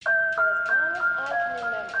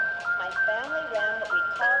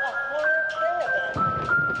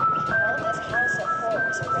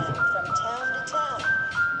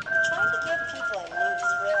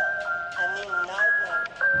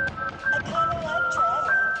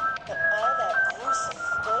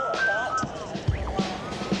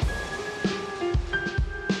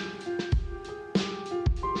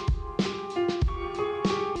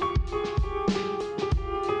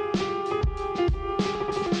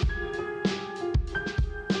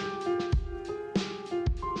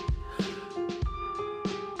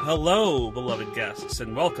Hello, beloved guests,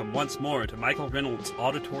 and welcome once more to Michael Reynolds'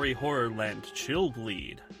 Auditory Horrorland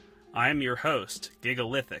Chillbleed. I am your host,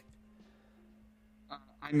 Gigalithic.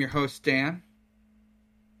 I'm your host, Dan.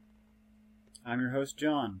 I'm your host,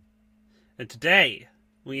 John. And today,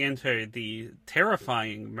 we enter the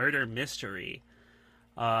terrifying murder mystery.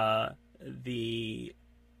 The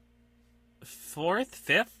fourth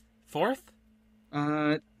The stage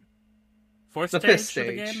fifth of the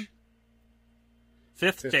stage. game?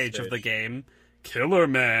 Fifth stage of the game, Killer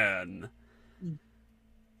Man.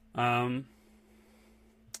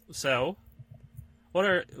 So,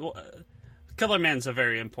 Killer Man's a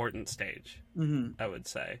very important stage. Mm-hmm. I would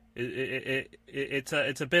say it's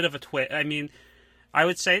a bit of a twist. I mean, I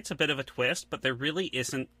would say it's a bit of a twist, but there really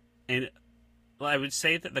isn't. And I would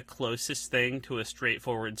say that the closest thing to a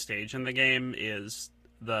straightforward stage in the game is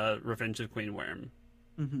the Revenge of Queen Worm.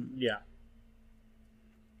 Mm-hmm. Yeah.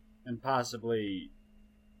 And possibly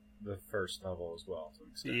the first level as well, to an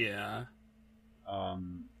extent. Yeah.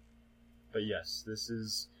 But yes, this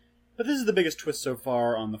is the biggest twist so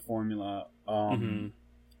far on the formula. And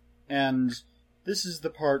this is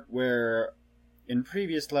the part where, in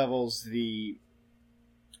previous levels, the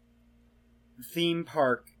theme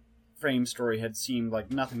park frame story had seemed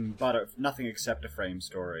like nothing except a frame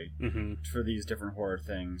story for these different horror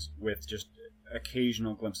things, with just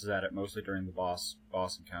occasional glimpses at it, mostly during the boss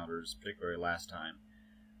encounters, particularly last time.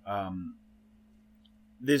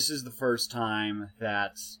 This is the first time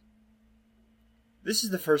that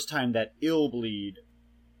Illbleed,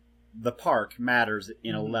 the park, matters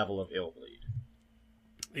in a level of Illbleed.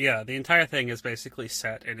 Yeah, the entire thing is basically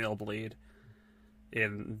set in Illbleed,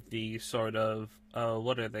 in the sort of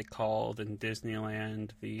what are they called in Disneyland?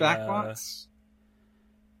 The Backlots?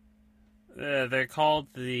 they're called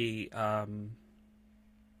the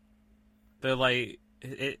they're like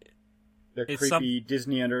The it's creepy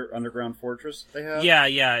Disney underground fortress they have?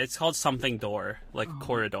 yeah, it's called something door, like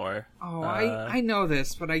corridor. Oh, I know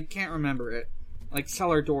this, but I can't remember it. Like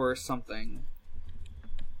cellar door or something.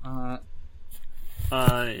 Yeah.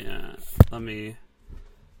 Let me.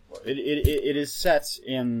 It is set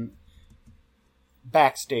in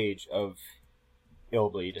backstage of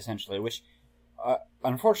Illbleed, essentially, which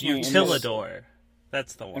unfortunately Utilidor.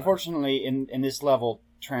 That's the one. Unfortunately, in this level,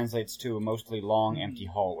 translates to mostly long, empty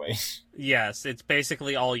hallways. Yes, it's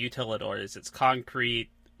basically all utilidors. It's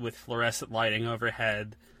concrete with fluorescent lighting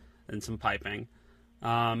overhead and some piping.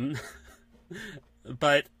 But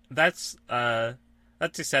that's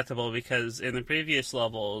acceptable because in the previous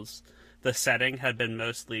levels, the setting had been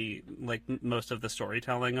mostly like most of the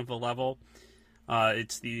storytelling of the level.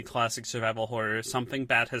 It's the classic survival horror. Something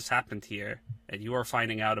bad has happened here, and you are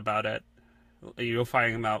finding out about it. You're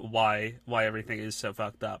finding out why everything is so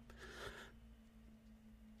fucked up.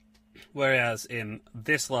 Whereas in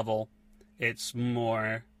this level, it's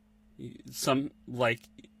more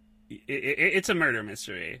it's a murder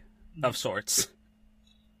mystery of sorts.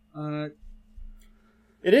 It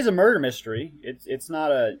is a murder mystery. It's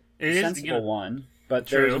not a sensible one, but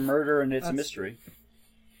True. there's a murder and it's a mystery.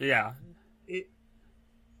 Yeah.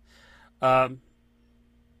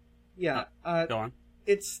 Yeah. Go on.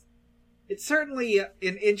 It's certainly an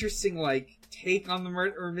interesting take on the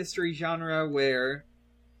murder mystery genre where,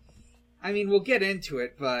 I mean, we'll get into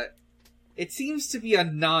it, but it seems to be a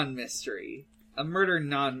non-mystery, a murder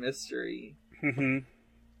non-mystery.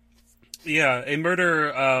 Yeah, a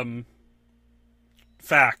murder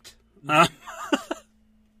fact. There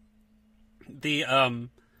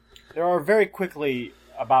are very quickly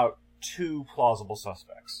about 2 plausible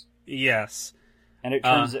suspects. Yes. And it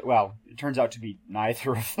turns out to be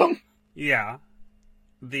neither of them. Yeah.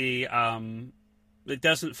 It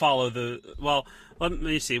doesn't follow well, let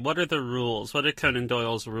me see. What are the rules? What are Conan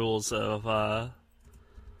Doyle's rules of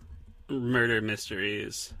murder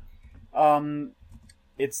mysteries?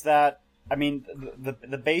 It's that, I mean,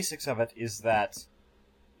 the basics of it is that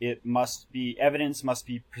evidence must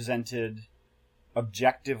be presented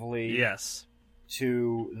objectively Yes.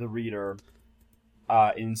 to the reader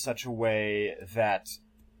in such a way that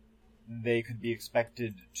they could be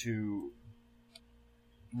expected to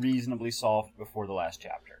reasonably solve before the last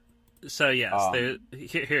chapter. So yes,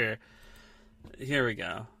 here we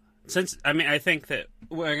go. Since I think that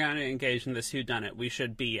we're going to engage in this whodunit, we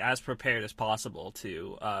should be as prepared as possible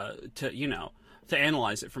to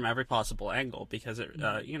analyze it from every possible angle because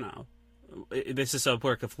this is a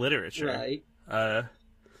work of literature. Right.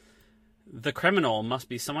 The criminal must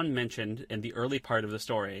be someone mentioned in the early part of the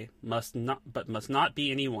story, must not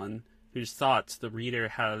be anyone whose thoughts the reader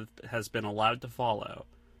has been allowed to follow.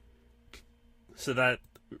 So that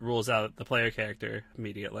rules out the player character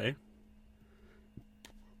immediately.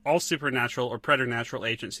 all supernatural or preternatural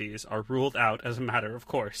agencies are ruled out as a matter of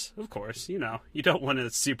course. Of course, you don't want a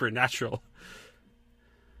supernatural.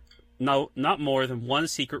 No, not more than one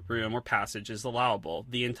secret room or passage is allowable.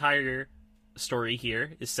 The entire story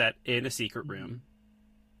here is set in a secret room.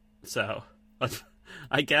 So,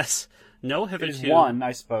 I guess no hitherto... It is one,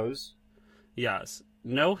 I suppose. Yes.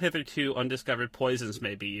 No hitherto undiscovered poisons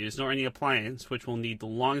may be used, nor any appliance which will need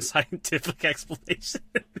long scientific explanation.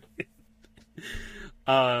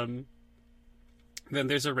 Then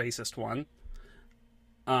there's a racist one.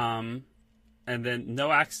 And then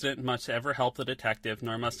no accident must ever help the detective,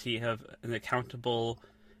 nor must he have an accountable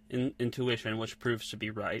intuition which proves to be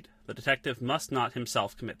right. The detective must not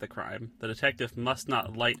himself commit the crime. The detective must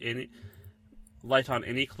not light on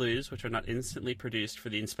any clues which are not instantly produced for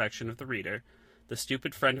the inspection of the reader. The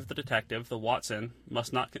stupid friend of the detective, the Watson,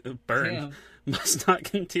 must not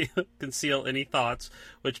conceal any thoughts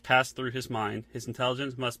which pass through his mind. His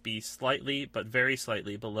intelligence must be slightly, but very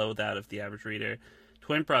slightly, below that of the average reader.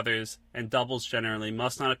 Twin brothers and doubles generally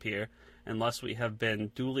must not appear unless we have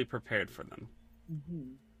been duly prepared for them.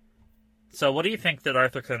 Mm-hmm. So, what do you think that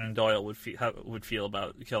Arthur Conan Doyle would feel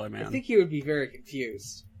about Killer Man? I think he would be very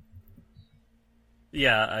confused.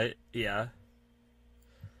 Yeah.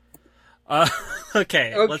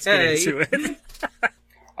 Okay, let's get into it.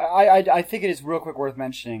 I think it is real quick worth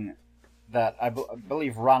mentioning that I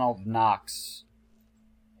believe Ronald Knox,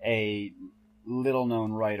 a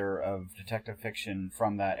little-known writer of detective fiction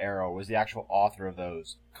from that era, was the actual author of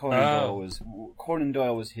those. Conan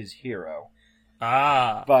Doyle was his hero.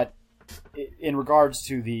 Ah. But in regards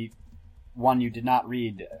to the one you did not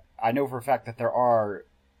read, I know for a fact that there are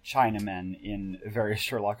Chinamen in various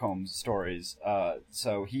Sherlock Holmes stories,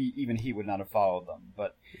 so he would not have followed them.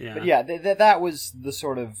 But yeah, that was the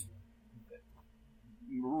sort of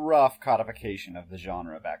rough codification of the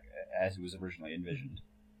genre back as it was originally envisioned.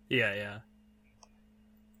 Yeah.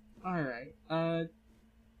 Alright,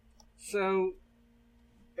 so,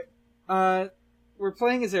 we're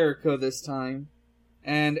playing as Eriko this time,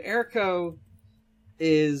 and Eriko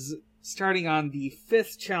is starting on the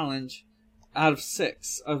 5th challenge out of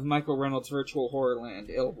 6 of Michael Reynolds' Virtual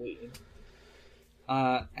Horrorland, Illbleed.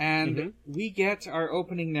 And we get our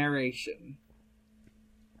opening narration.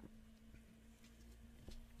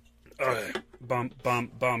 Bump,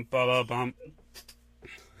 bump, bump, bump, bump.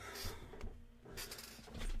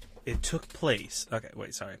 It took place... Okay,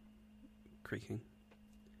 wait, sorry. Creaking.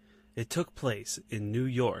 It took place in New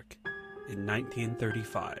York in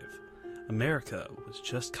 1935. America was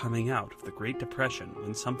just coming out of the Great Depression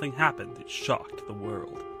when something happened that shocked the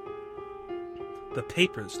world. The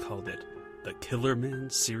papers called it the Killer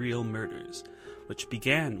Man Serial Murders, which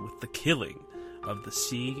began with the killing of the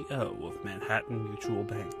CEO of Manhattan Mutual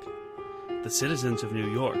Bank. The citizens of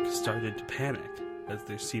New York started to panic, as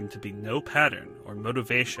there seemed to be no pattern or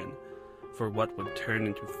motivation for what would turn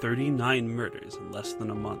into 39 murders in less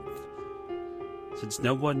than a month. Since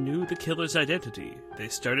no one knew the killer's identity, they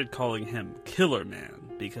started calling him Killer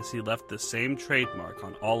Man because he left the same trademark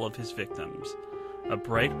on all of his victims, a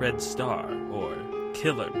bright red star, or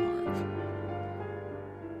killer mark.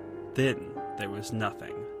 Then there was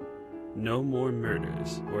nothing. No more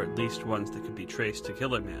murders, or at least ones that could be traced to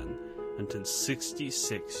Killer Man, until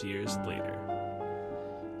 66 years later.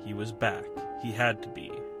 He was back. He had to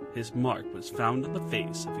be. His mark was found on the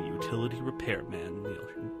face of a utility repairman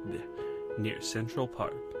near Central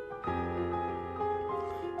Park.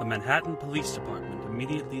 The Manhattan Police Department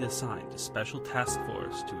immediately assigned a special task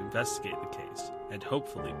force to investigate the case and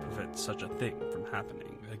hopefully prevent such a thing from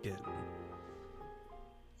happening again.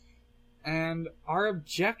 And our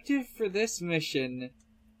objective for this mission,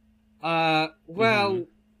 to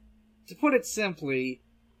put it simply,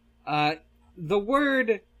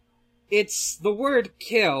 it's the word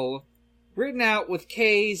kill, written out with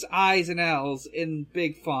K's, I's, and L's in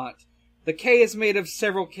big font. The K is made of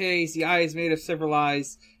several K's, the I is made of several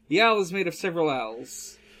I's, the L is made of several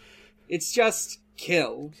L's. It's just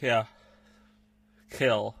kill. Yeah.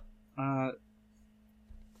 Kill. I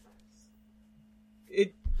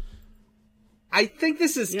think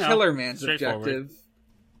this is Killer Man's objective.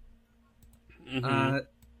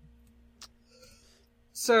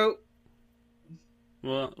 So...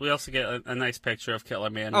 Well, we also get a nice picture of Killer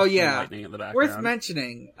Man. Oh, yeah. Lightning in the background. Worth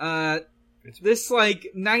mentioning, this,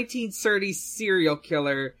 1930s serial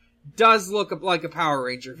killer does look like a Power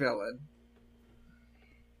Ranger villain.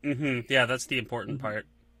 Yeah, that's the important part.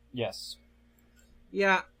 Yes.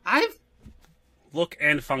 Yeah, Look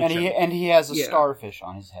and function. And he has a starfish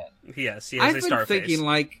on his head. Yes, he has a starfish. I've been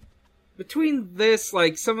thinking, between this,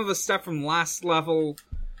 some of the stuff from last level,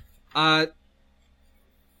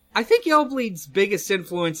 I think Illbleed's biggest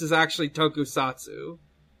influence is actually Tokusatsu.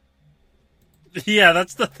 Yeah,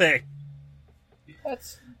 that's the thing.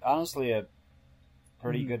 That's honestly a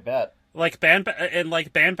pretty good bet. Like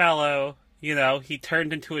Banballo, he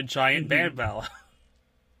turned into a giant Banballo.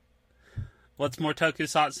 What's more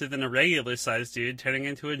Tokusatsu than a regular-sized dude turning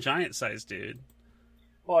into a giant-sized dude?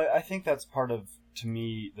 Well, I think that's part of, to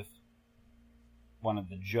me, one of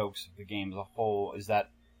the jokes of the game as a whole is that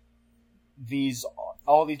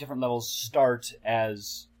all these different levels start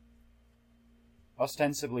as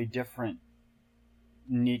ostensibly different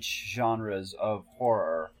niche genres of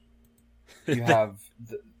horror. You have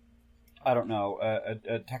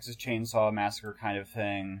a Texas Chainsaw Massacre kind of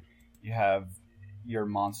thing. You have your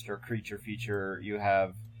monster creature feature. You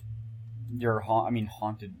have your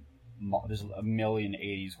haunted. There's a million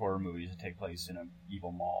 80s horror movies that take place in an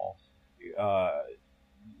evil mall.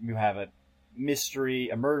 You have a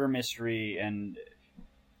murder mystery, and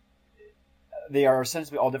they are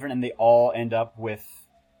ostensibly all different, and they all end up with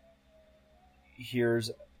here's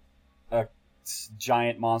a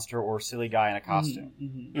giant monster or silly guy in a costume.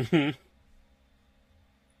 Mm-hmm.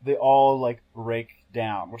 They all break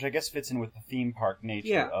down, which I guess fits in with the theme park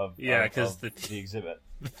nature of the exhibit.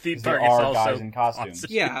 The theme there park is are also guys in costumes.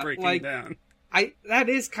 Breaking down. That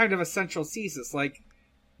is kind of a central thesis.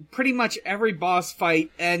 Pretty much every boss fight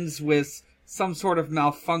ends with some sort of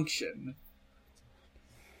malfunction.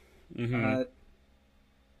 Mm-hmm.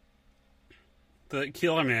 The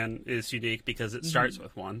Killer Man is unique because it starts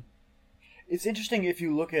with one. It's interesting if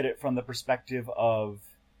you look at it from the perspective of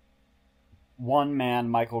one man,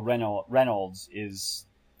 Michael Reynolds, is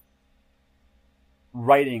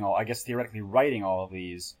theoretically writing all of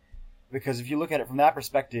these, because if you look at it from that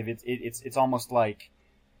perspective, it's almost like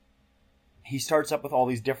he starts up with all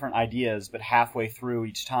these different ideas, but halfway through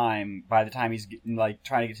each time, by the time he's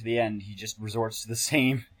trying to get to the end, he just resorts to the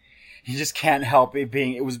same. He just can't help it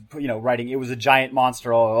being. It was writing. It was a giant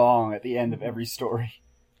monster all along at the end of every story.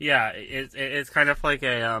 Yeah, it's kind of like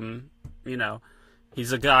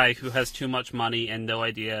he's a guy who has too much money and no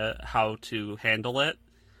idea how to handle it.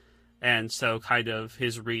 And so kind of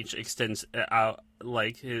his reach extends out,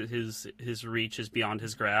 his reach is beyond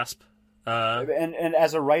his grasp. And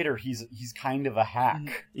as a writer, he's kind of a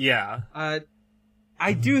hack. Yeah.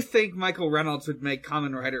 I do think Michael Reynolds would make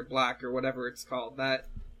Kamen Rider Black, or whatever it's called, that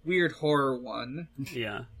weird horror one.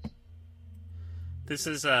 Yeah. This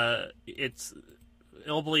is,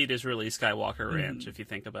 Illbleed is really Skywalker Ranch, if you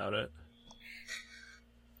think about it.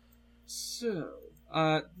 So,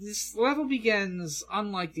 this level begins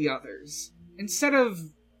unlike the others. Instead of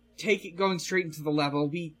going straight into the level,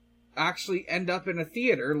 we actually end up in a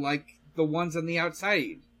theater like the ones on the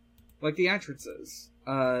outside, like the entrances.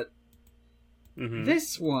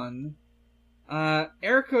 This one,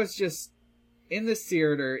 Eriko's just in this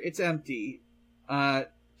theater. It's empty.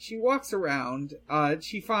 She walks around.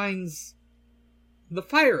 She finds the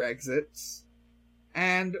fire exits,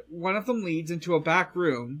 and one of them leads into a back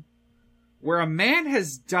room where a man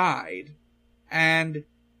has died, and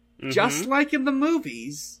just like in the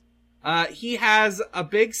movies, he has a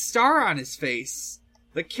big star on his face,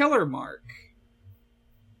 the killer mark.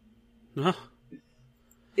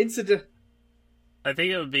 Incident. I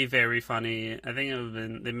think it would be very funny. I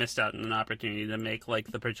think they missed out on an opportunity to make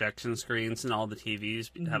the projection screens and all the TVs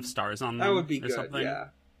have stars on them. That would be good, something. Yeah.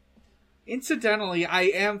 Incidentally, I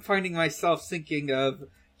am finding myself thinking of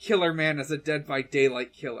Killer Man as a Dead by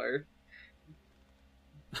Daylight killer.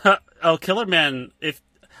 Oh, Killer Man!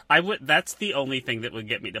 That's the only thing that would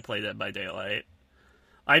get me to play Dead by Daylight.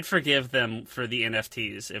 I'd forgive them for the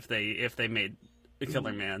NFTs if they made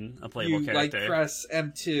Killer Man a playable character. You press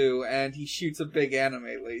M2 and he shoots a big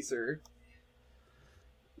anime laser.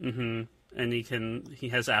 And he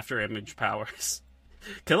has after image powers.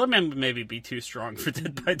 Killer Man would maybe be too strong for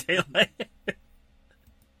Dead by Daylight.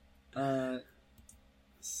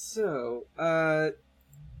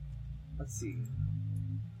 Let's see.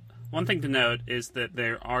 One thing to note is that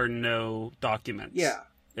there are no documents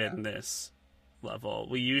in this level.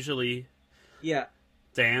 We usually... Yeah.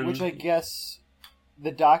 Dan... Which I guess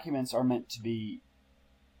the documents are meant to be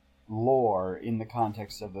lore in the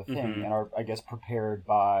context of the thing, and are, I guess, prepared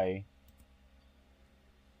by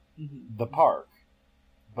the park.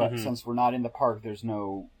 But since we're not in the park, there's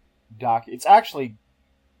no It's actually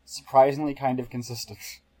surprisingly kind of consistent.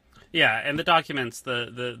 Yeah, and the documents,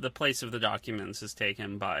 the place of the documents is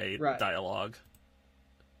taken by dialogue.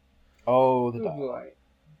 Oh, the dialogue. Boy.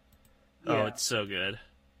 Oh, Yeah. it's so good.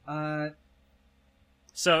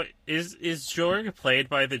 So, is Jorg played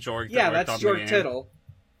by the Jorg that Yeah, worked that's on Jorg the game? Tittle.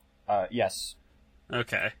 Yes.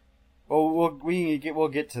 Okay. Well, we'll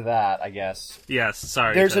get to that, I guess. Yes,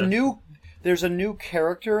 sorry. There's a new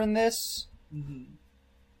character in this, Mm-hmm.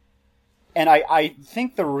 and I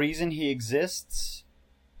think the reason he exists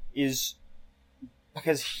is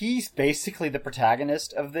because he's basically the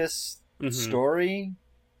protagonist of this story.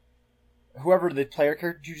 Whoever the player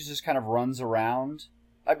character chooses just kind of runs around.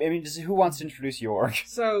 I mean, who wants to introduce Yorg?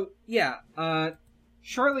 So, yeah,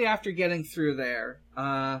 shortly after getting through there,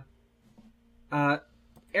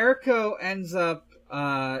 Eriko ends up,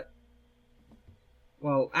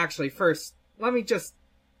 well, actually, first,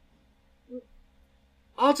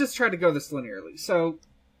 I'll just try to go this linearly. So,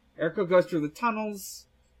 Eriko goes through the tunnels,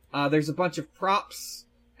 there's a bunch of props,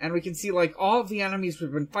 and we can see, like, all of the enemies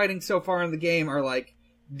we've been fighting so far in the game are, like,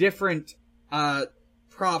 different,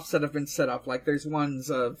 props that have been set up. Like, there's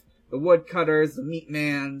ones of the woodcutters, the meat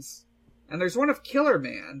mans, and there's one of Killer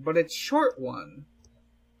Man, but it's short one.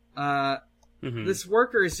 This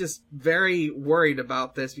worker is just very worried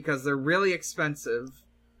about this because they're really expensive.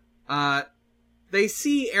 They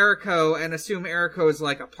see Eriko and assume Eriko is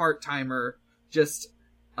like a part-timer just,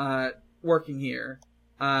 working here.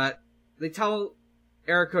 They tell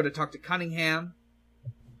Eriko to talk to Cunningham.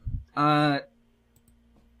 And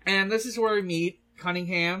this is where we meet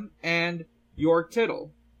Cunningham and Yorg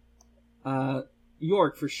Tittle.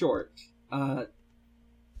 Yorg for short.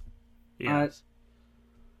 Yes.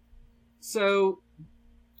 So...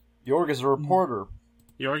 Yorg is a reporter.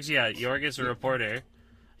 Yorg is a reporter.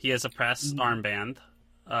 He has a press armband.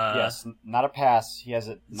 Yes, not a pass. He has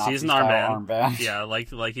a Nazi-style armband. Yeah,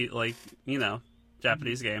 like you know,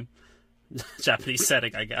 Japanese game. Japanese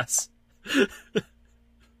setting, I guess.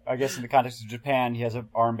 I guess in the context of Japan, he has an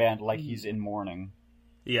armband like he's in mourning.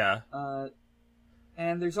 Yeah.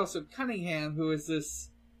 And there's also Cunningham, who is this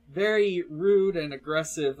very rude and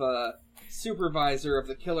aggressive supervisor of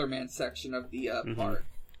the Killer Man section of the park.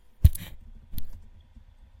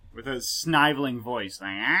 With a sniveling voice,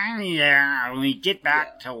 like, yeah, when we get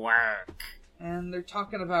back to work. And they're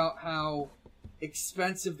talking about how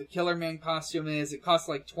expensive the Killer Man costume is. It costs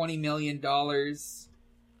like $20 million.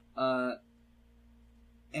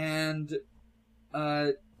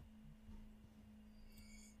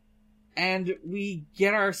 And we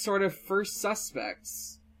get our sort of first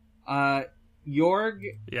suspects. Yorg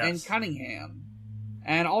and Cunningham.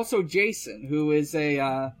 And also Jason, who is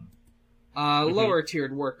a lower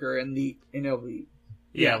tiered worker in LV.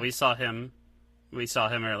 Yeah, we saw him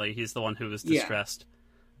early. He's the one who was distressed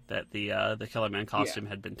that the Killer Man costume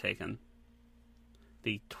had been taken.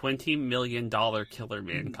 The $20 million Killer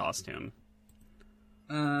Man costume.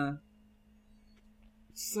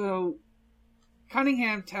 So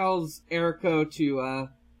Cunningham tells Eriko to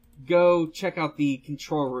go check out the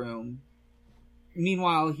control room.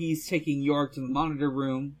 Meanwhile, he's taking Yorg to the monitor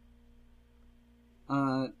room.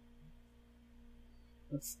 Eriko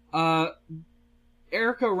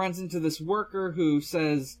runs into this worker who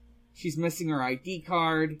says she's missing her ID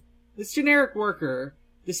card. This generic worker,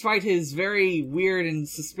 despite his very weird and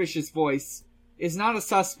suspicious voice, is not a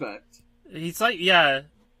suspect. He's like,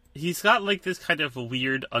 he's got like this kind of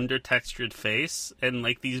weird undertextured face and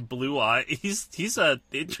like these blue eyes. He's a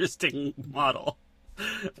interesting model.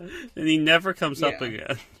 And he never comes up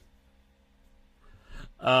again.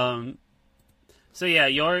 So yeah,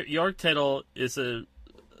 Yorg Tittle is a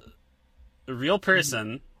real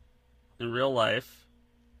person in real life.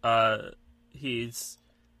 He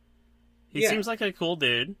seems like a cool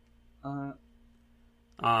dude.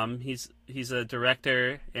 He's a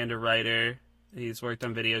director and a writer. He's worked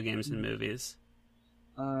on video games and movies.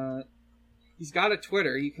 He's got a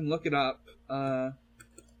Twitter. You can look it up.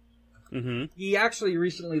 He actually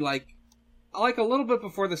recently, like a little bit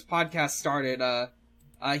before this podcast started,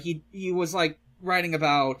 he was like writing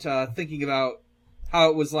about, thinking about how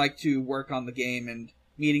it was like to work on the game and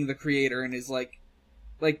meeting the creator and his like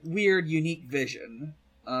weird, unique vision.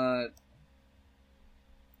 What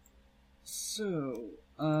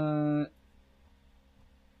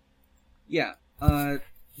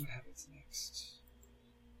happens next?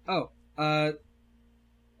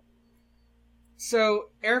 So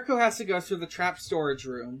Eriko has to go through the trap storage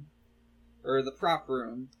room, or the prop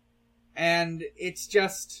room, and it's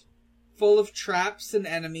just full of traps and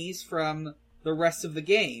enemies from the rest of the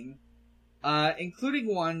game,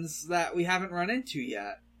 including ones that we haven't run into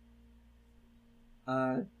yet.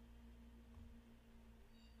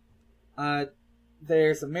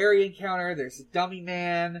 There's a Mary encounter, there's a dummy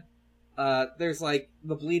man, there's like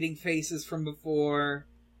the bleeding faces from before,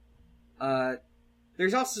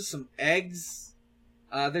 there's also some eggs.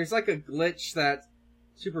 There's like a glitch that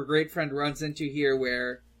Super Great Friend runs into here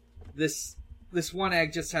where this one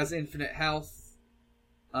egg just has infinite health.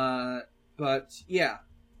 But yeah.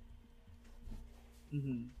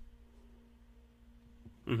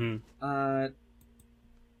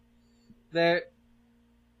 There.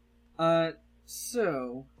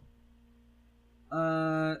 So.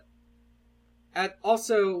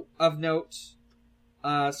 Also of note,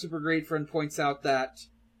 Super Great Friend points out that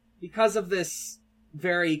because of this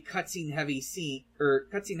very cutscene heavy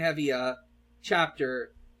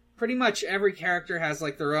chapter, pretty much every character has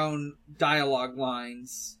like their own dialogue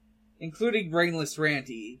lines, including Brainless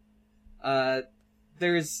Randy.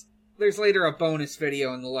 There's later a bonus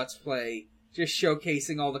video in the Let's Play just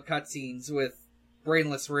showcasing all the cutscenes with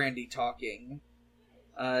Brainless Randy talking.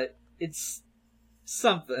 It's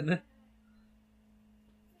something.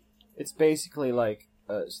 It's basically like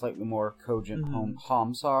a slightly more cogent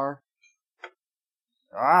Homsar.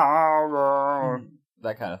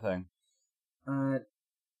 That kind of thing.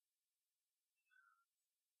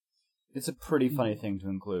 It's a pretty funny thing to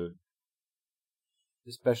include.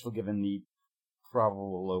 Especially given the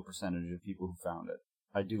probable low percentage of people who found it.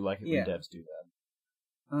 I do like it when devs do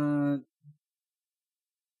that.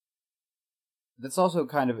 That's also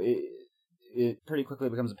kind of... It pretty quickly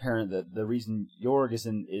becomes apparent that the reason Jorg is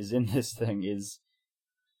in this thing is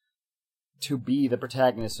to be the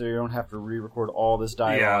protagonist, so you don't have to re-record all this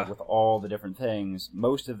dialogue with all the different things.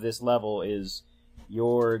 Most of this level is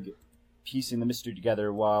Jorg piecing the mystery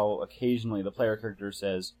together, while occasionally the player character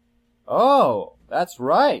says, "Oh, that's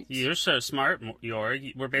right. You're so smart,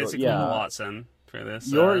 Jorg. We're basically Watson for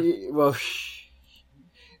this." Well,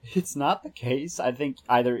 it's not the case. I think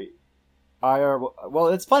well,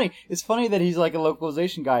 it's funny. It's funny that he's like a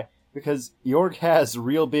localization guy, because Jorg has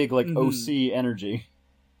real big, like, OC energy.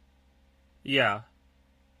 Yeah.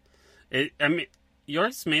 I mean,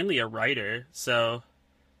 Jorg's mainly a writer, so...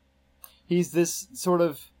 He's this sort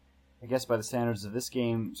of, I guess by the standards of this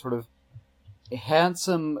game, sort of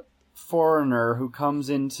handsome foreigner who comes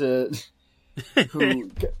into... who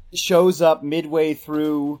shows up midway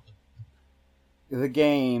through the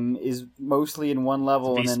game, is mostly in one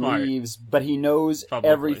level and then leaves, but he knows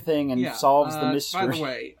everything and solves the mystery. By the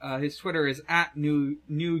way, his Twitter is @New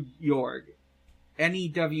Jorg.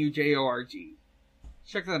 NEWJORG.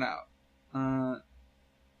 Check that out.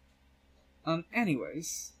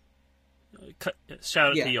 Anyways. Shout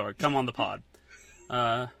out to Jorg. Come on the pod.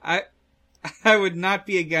 I would not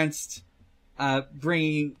be against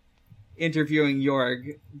interviewing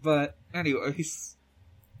Jorg, but anyways.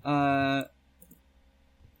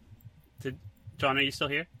 John, are you still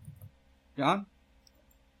here? John?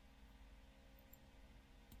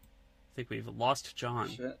 I think we've lost John.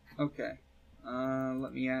 Shit. Okay.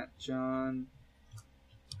 Let me @ John.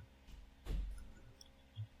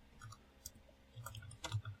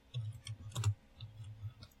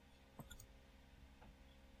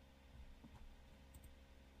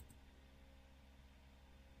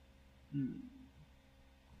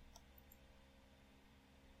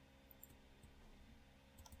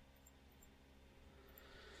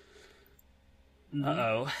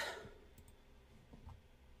 Uh-oh.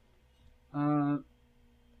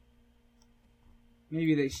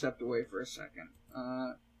 Maybe they stepped away for a second.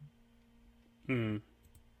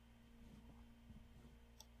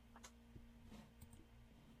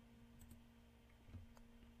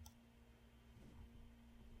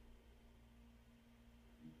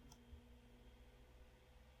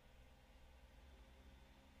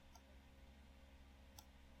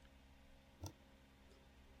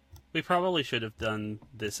 We probably should have done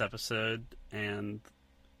this episode and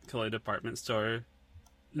Killer Department Store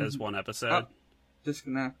as one episode. Oh,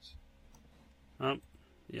 disconnect. Oh,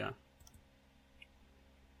 yeah.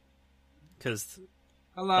 Because...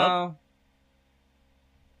 Hello.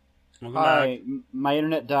 Hi, my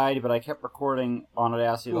internet died, but I kept recording on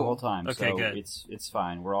Audacity the whole time, okay, so good. It's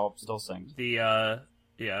fine. We're all still synced. Yeah.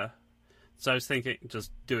 So I was thinking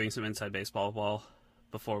just doing some Inside Baseball ball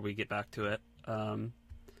before we get back to it.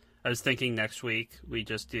 I was thinking next week we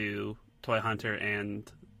just do Toy Hunter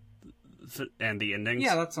and the endings.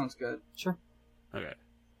 Yeah, that sounds good. Sure. Okay.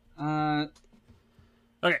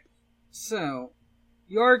 Okay. So,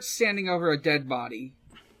 Jorg's standing over a dead body.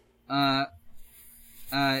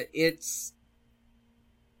 It's...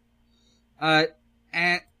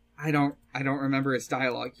 and I don't remember his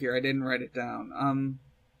dialogue here. I didn't write it down.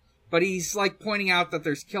 But he's, like, pointing out that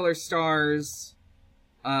there's killer stars.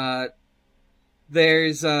 They're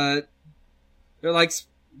like...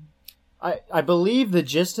 I believe the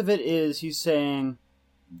gist of it is he's saying,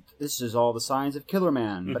 this is all the signs of Killer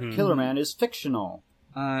Man, but Killer Man is fictional.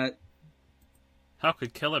 How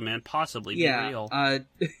could Killer Man possibly be real?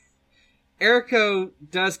 Eriko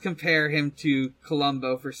does compare him to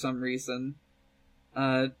Columbo for some reason.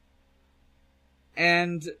 And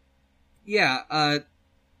yeah,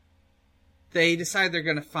 they decide they're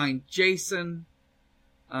gonna find Jason.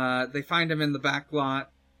 They find him in the back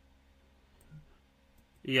lot.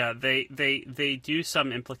 Yeah, they do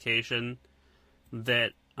some implication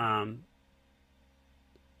that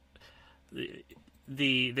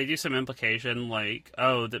they do some implication like,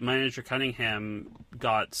 oh, that Manager Cunningham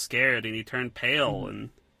got scared and he turned pale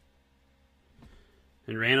and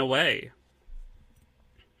ran away.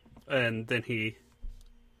 And then he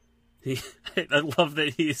I love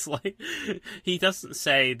that he's like, he doesn't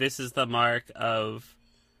say this is the mark of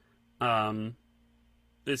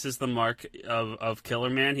Killer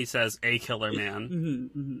Man. He says a Killer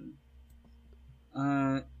Man.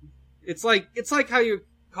 It's like how you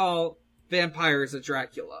call vampires a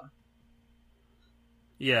Dracula.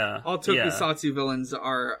 Yeah. All Tokusatsu villains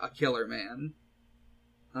are a Killer Man.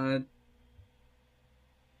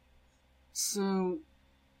 So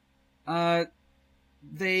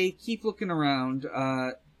they keep looking around.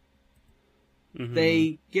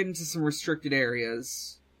 They get into some restricted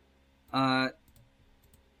areas.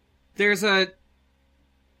 There's a...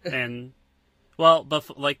 And, well, the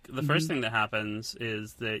first thing that happens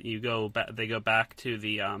is that they go back to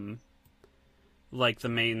the,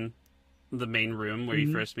 the main room where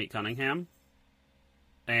you first meet Cunningham.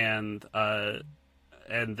 And that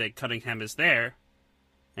Cunningham is there,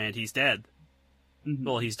 and he's dead.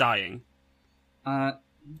 Well, he's dying. And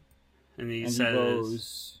he says, he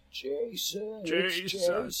goes, Jason,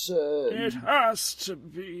 it has to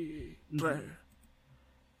be there.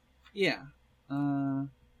 Yeah.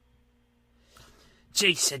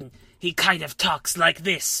 Jason, he kind of talks like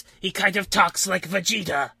this. He kind of talks like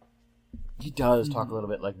Vegeta. He does talk a little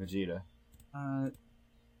bit like Vegeta.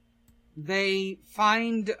 They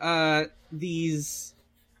find these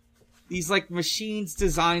like machines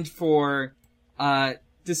designed for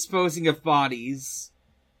disposing of bodies.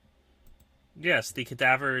 Yes, the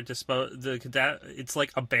cadaver it's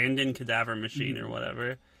like abandoned cadaver machine or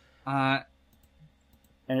whatever. And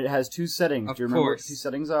it has two settings. Do you remember what the two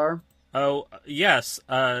settings are? Oh, yes.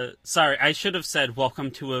 Sorry, I should have said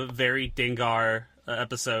welcome to a very Dengar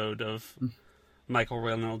episode of Michael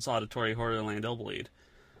Reynolds' Auditory Horrorland Illbleed.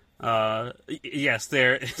 Yes,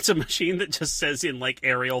 it's a machine that just says in like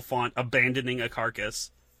Arial font, abandoning a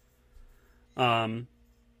carcass. The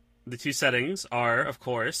two settings are, of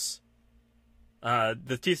course,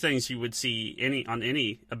 the two things you would see on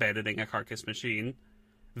any abandoning a carcass machine: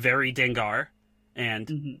 very Dengar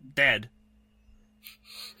and dead.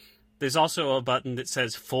 There's also a button that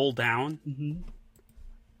says full down.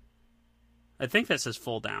 I think that says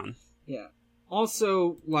full down. Yeah.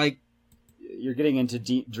 Also, like, you're getting into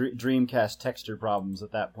Dreamcast texture problems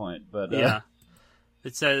at that point, but yeah,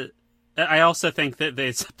 it says. I also think that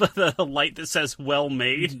there's the light that says "well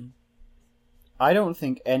made." I don't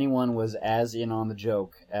think anyone was as in on the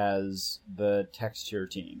joke as the texture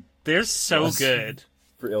team. They're so good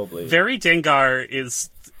for Illbleed. Very Dengar is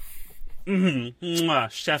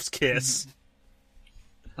chef's kiss.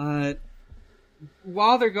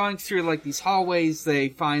 While they're going through like these hallways, they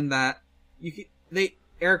find that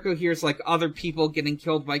Eriko hears like other people getting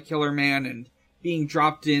killed by Killer Man and being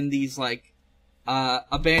dropped in these like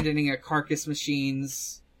abandoning a carcass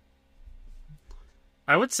machines.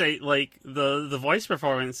 I would say like the voice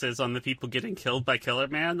performances on the people getting killed by Killer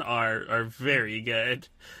Man are very good.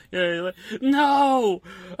 Like, no!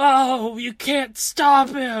 Oh, you can't stop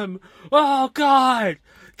him! Oh God!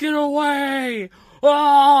 Get away!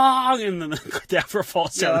 Oh! And then the cadaver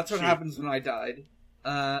falls down. Yeah, that's what happens when I died.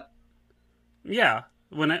 Yeah,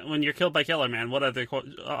 when you're killed by Killer Man, what other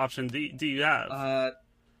option do you have?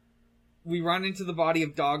 We run into the body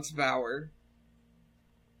of Dog's Bower.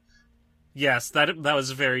 Yes, that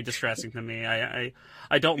was very distressing to me. I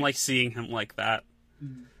don't like seeing him like that.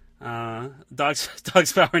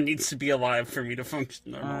 Dog's Bower needs to be alive for me to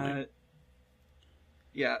function normally.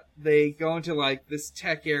 Yeah, they go into like this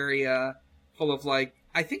tech area full of like,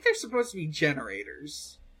 I think they're supposed to be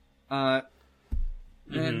generators. And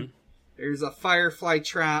there's a firefly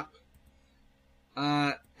trap.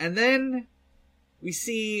 And then we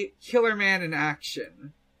see Killer Man in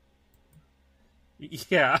action.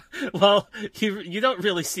 Yeah, well, you don't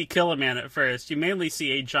really see Killer Man at first. You mainly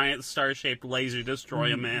see a giant star-shaped laser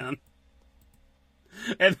destroy a man.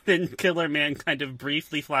 And then Killer Man kind of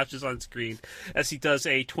briefly flashes on screen as he does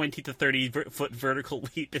a 20 to 30 foot vertical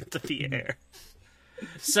leap into the air.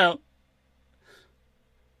 So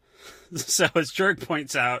as Jurg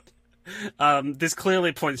points out, this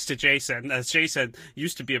clearly points to Jason, as Jason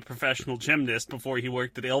used to be a professional gymnast before he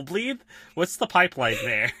worked at Illbleed. What's the pipeline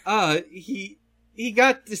there? he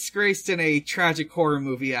got disgraced in a tragic horror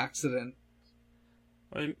movie accident.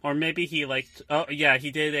 Or maybe he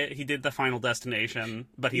he did it. He did the Final Destination,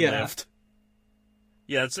 but he lived.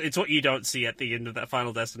 Yeah, it's what you don't see at the end of that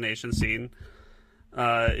Final Destination scene.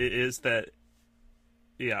 Is that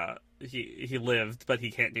he lived, but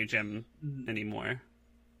he can't do gym anymore.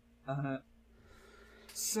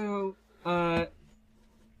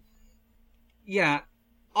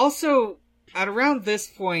 Also, at around this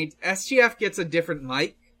point, SGF gets a different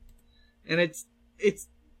mic, and it's.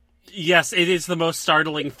 Yes, it is the most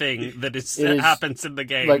startling thing that happens in the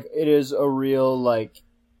game. Like, it is a real, like,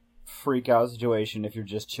 freak out situation if you're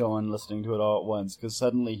just chilling listening to it all at once, because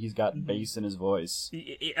suddenly he's got bass in his voice.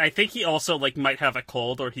 I think he also, like, might have a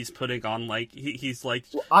cold, or he's putting on, like, he's like...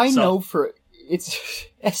 Well, know for... It's...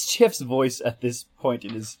 SGF's voice at this point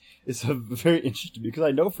is very interesting, because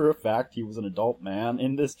I know for a fact he was an adult man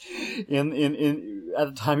in this... in at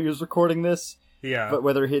the time he was recording this. Yeah. But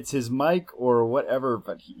whether it's his mic or whatever,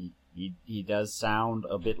 but he does sound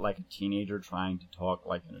a bit like a teenager trying to talk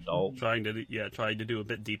like an adult. Trying to do a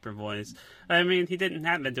bit deeper voice. I mean, he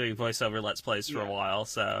hadn't been doing voiceover Let's Plays for a while,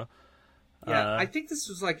 so... Yeah, I think this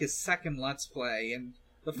was like his second Let's Play, and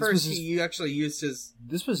the first he actually used his...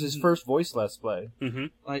 This was his first voice Let's Play. Mm-hmm.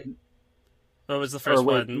 Like... What was the first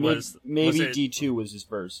one? Maybe D2 was his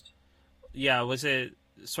first. Yeah, was it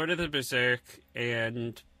Sword of the Berserk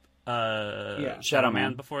and... Shadow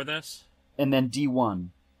Man before this? And then D1.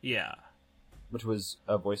 Yeah. Which was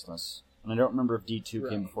voiceless. And I don't remember if D2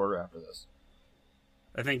 came before or after this.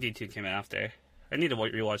 I think D2 came after. I need to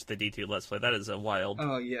rewatch the D2 Let's Play. That is a wild,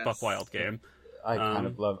 buck wild game. I kind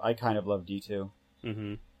of love D2.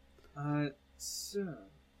 Mm-hmm. So...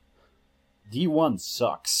 D1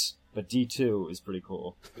 sucks, but D2 is pretty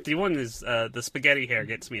cool. D1 is, the spaghetti hair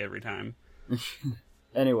gets me every time.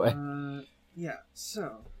 Anyway.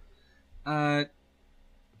 So...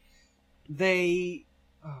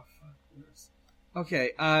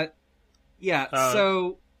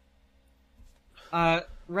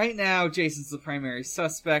 right now Jason's the primary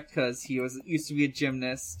suspect because he used to be a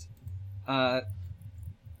gymnast. But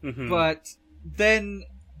then...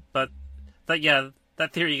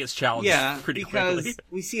 that theory gets challenged pretty quickly. Because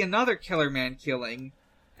we see another Killer Man killing,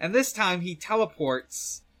 and this time he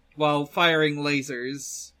teleports while firing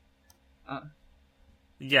lasers.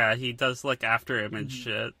 Yeah, he does, like, after image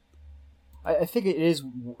shit. I think it is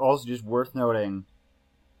also just worth noting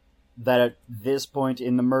that at this point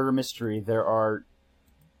in the murder mystery, there are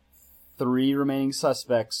 3 remaining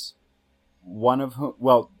suspects, one of whom...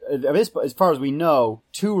 Well, as far as we know,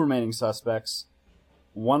 2 remaining suspects,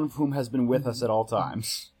 one of whom has been with us at all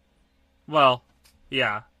times. Well,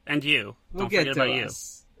 yeah, and you. We'll Don't forget about you.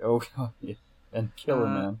 Oh, yeah. And Killer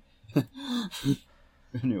Man.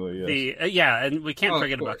 Anyway, yes. And we can't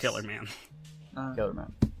forget about Killer Man. Killer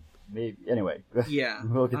Man. Maybe. Anyway. Yeah.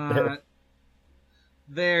 We'll get there.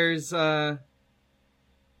 There's,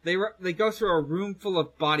 they go through a room full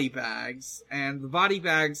of body bags, and the body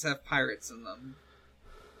bags have pirates in them.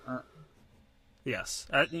 Yes,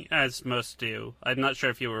 as most do. I'm not sure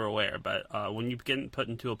if you were aware, but when you get put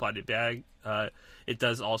into a body bag, it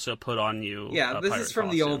does also put on you a this pirate is from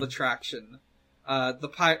costume. the old attraction.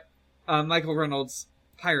 Michael Reynolds'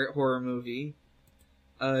 pirate horror movie.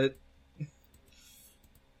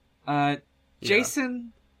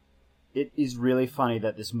 Jason... It is really funny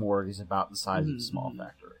that this morgue is about the size of a small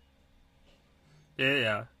factory.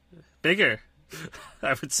 Yeah. Bigger, I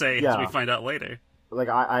would say, as we find out later. Like,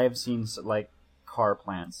 I have seen, like, car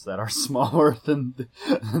plants that are smaller than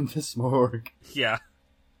this morgue. Yeah.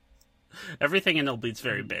 Everything in Illbleed's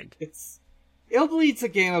very big. Illbleed's a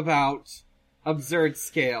game about absurd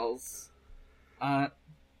scales. Yeah.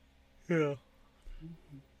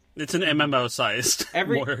 It's an MMO-sized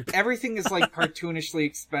morgue. Everything is, like, cartoonishly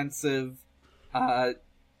expensive.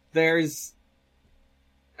 There's,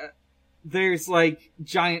 like,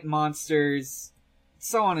 giant monsters,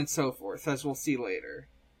 so on and so forth, as we'll see later.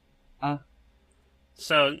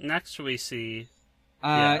 So, next we see...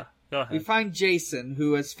 go ahead. We find Jason,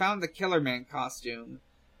 who has found the Killer Man costume,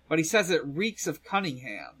 but he says it reeks of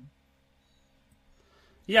Cunningham.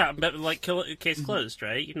 Yeah, but, like, case closed,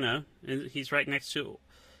 right? You know, he's right next to...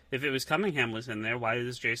 If it was Cunningham was in there, why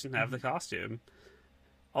does Jason have the costume?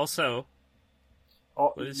 Also,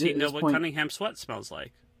 does he know what Cunningham sweat smells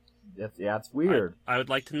like? It's weird. I would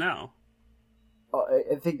like to know.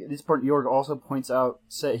 I think at this point, Jorg also points out,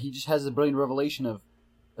 he just has a brilliant revelation of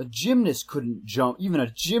a gymnast couldn't jump, even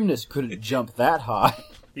a gymnast couldn't jump that high.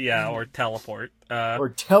 Yeah, or teleport.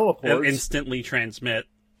 Instantly transmit.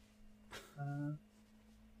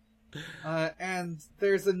 And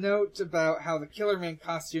there's a note about how the Killer Man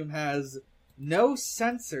costume has no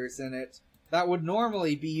sensors in it that would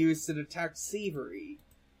normally be used to detect thievery.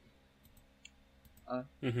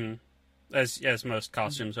 As most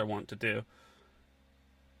costumes are wont to do.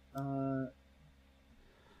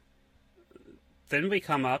 Then we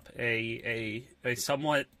come up a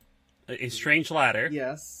somewhat a strange ladder.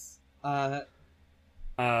 Yes. A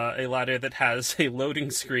ladder that has a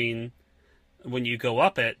loading screen when you go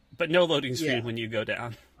up it, but no loading screen when you go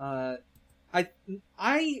down. My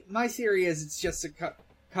theory is it's just to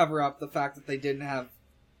cover up the fact that they didn't have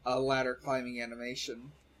a ladder climbing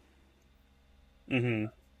animation.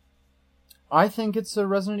 I think it's a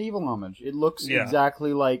Resident Evil homage. It looks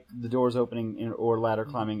exactly like the doors opening or ladder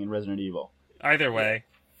climbing in Resident Evil. Either way,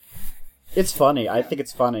 it's funny. I think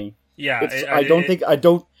it's funny. Yeah, I don't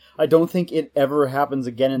think it ever happens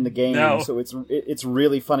again in the game. No. So it's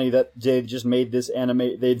really funny that they just made this They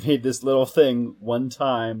made this little thing one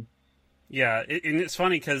time. Yeah, and it's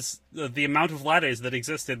funny because the amount of ladders that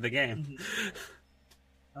exist in the game.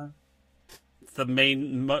 It's the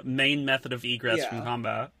main method of egress from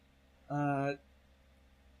combat. I'm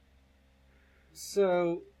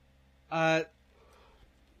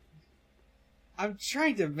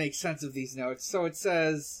trying to make sense of these notes. So it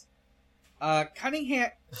says,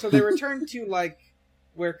 Cunningham. So they returned to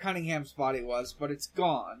where Cunningham's body was, but it's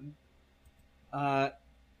gone. I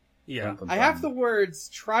have the words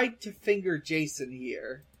 "tried to finger Jason"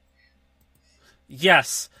 here.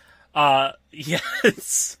 Yes.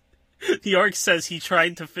 Yes. York says he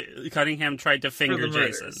tried to. Cunningham tried to finger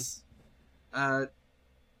Jason.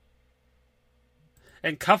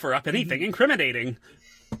 And cover up anything incriminating.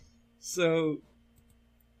 So.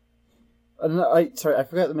 I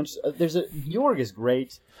forgot to mention. York is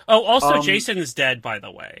great. Oh, also, Jason is dead, by the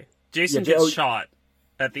way. Jason gets shot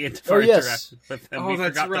at the end of our interaction with him. We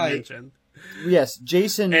forgot to mention. Yes,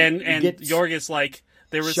 Jason and gets York is like,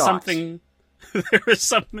 there was shot. something. There was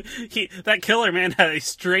something. That killer man had a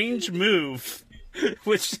strange move,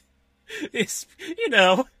 which is,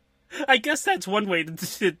 I guess that's one way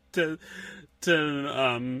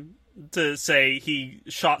to say he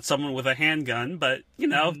shot someone with a handgun, but do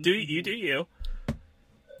you?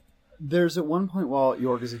 There's at one point while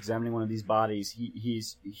York is examining one of these bodies,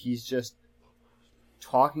 he's just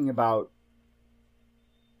talking about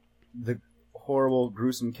the horrible,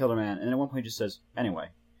 gruesome killer man, and at one point he just says, "Anyway,"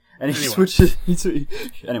 and he switches. He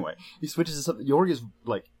switches to something. York is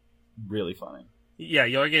really funny. Yeah,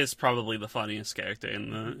 York is probably the funniest character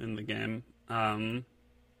in the game.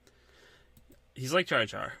 He's like Jar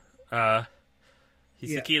Jar.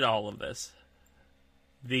 He's the key to all of this.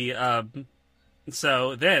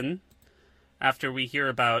 So then, after we hear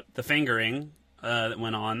about the fingering that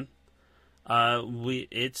went on,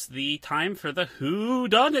 it's the time for the Who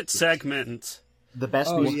Done It segment. The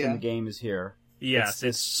best music in the game is here. Yes,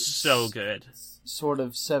 it's so good. Sort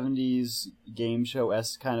of 70s game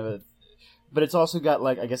show-esque kind of but it's also got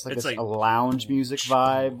a lounge music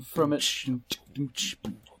vibe from it.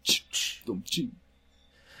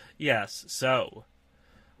 Yes, so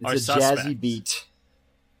it's a jazzy beat.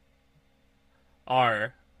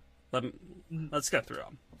 Let's go through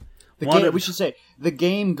them. We should say the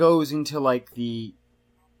game goes into the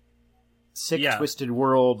sick, twisted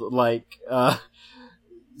world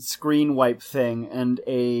screen wipe thing and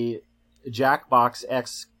a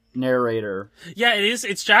Jackbox-esque narrator. Yeah, it is.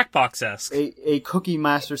 It's Jackbox-esque. A Cookie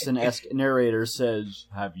Masterson-esque narrator says,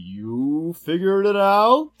 "Have you figured it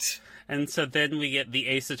out?" And so then we get the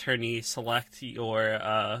Ace Attorney select the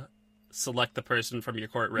person from your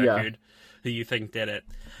court record who you think did it.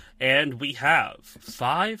 And we have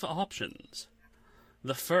 5 options.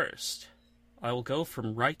 The first, I will go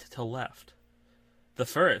from right to left. The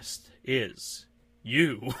first is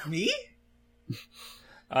you. Me?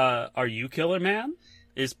 Are you Killer Man?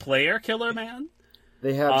 Is player Killer Man?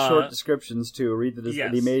 They have short descriptions too. Read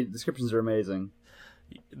the descriptions are amazing.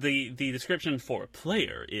 The description for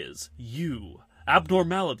player is you.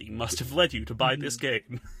 Abnormality must have led you to buy this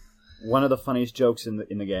game. One of the funniest jokes in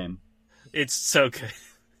the game. It's so good.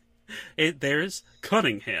 There's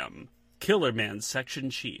Cunningham, Killer Man section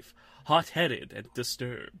chief, hot-headed and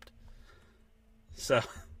disturbed. So,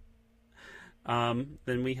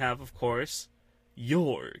 then we have, of course,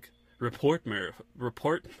 Jorg, reporter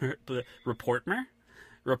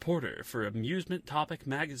for Amusement Topic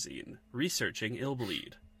magazine, researching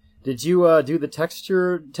Illbleed. Did you do the texts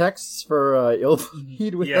for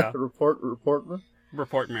Illbleed with that reporter?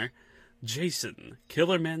 Reporter. Jason,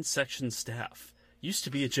 Killer Man section staff, used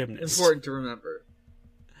to be a gymnast. Important to remember.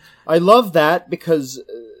 I love that because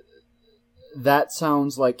that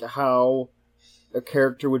sounds like how a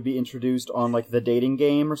character would be introduced on like the dating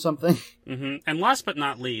game or something. Mm-hmm. And last but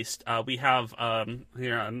not least, we have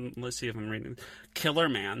let's see if I'm reading. Killer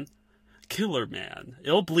Man,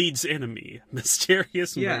 Illbleed's enemy,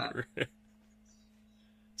 mysterious murderer.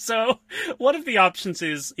 So, one of the options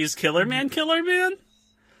is Killer Man?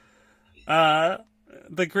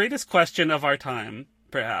 The greatest question of our time,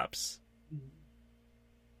 perhaps.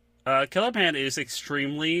 Killer Man is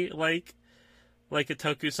extremely like a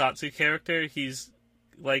tokusatsu character. He's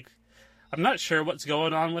like, I'm not sure what's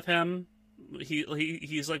going on with him.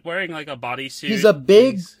 He's like wearing like a bodysuit. He's a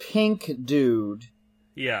big pink dude.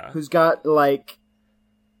 Yeah. Who's got like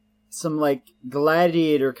some like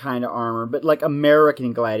gladiator kind of armor, but like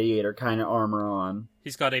American gladiator kind of armor on.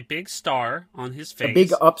 He's got a big star on his face. A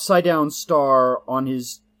big upside down star on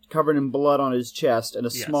his, covered in blood on his chest, and a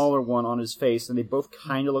smaller one on his face, and they both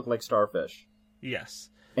kind of look like starfish. Yes.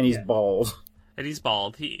 And he's bald. And he's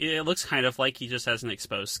bald. It looks kind of like he just has an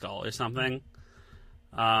exposed skull or something.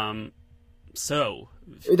 So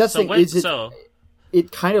that's so the thing.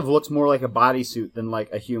 It kind of looks more like a bodysuit than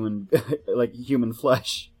like a human, like human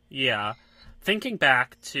flesh. Yeah. Thinking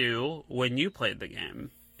back to when you played the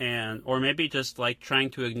game, or maybe just like trying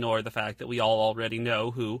to ignore the fact that we all already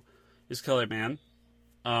know who is Killer Man.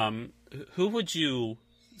 Who would you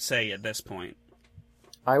say at this point?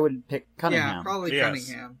 I would pick Cunningham. Yeah, probably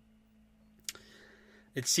Cunningham.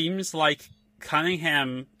 It seems like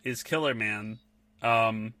Cunningham is Killer Man,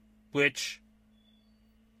 which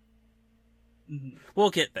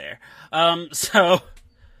we'll get there. So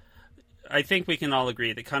I think we can all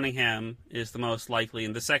agree that Cunningham is the most likely,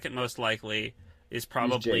 and the second most likely is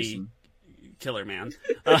probably Killer Man.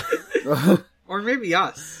 Or maybe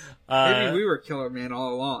us. Maybe we were Killer Man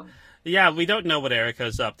all along. Yeah, we don't know what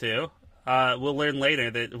Eriko's up to. We'll learn later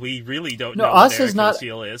that we really don't know what Eriko's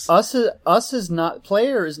deal is. Us is not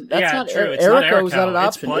players. That's not true. Eriko is not an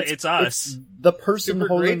option. It's us. It's the person Super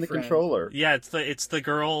holding the friend. controller. Yeah, it's the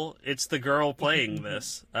girl playing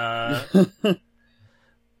this.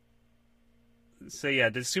 So yeah,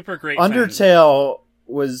 the super great Undertale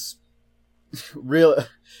was real.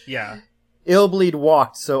 Yeah. Illbleed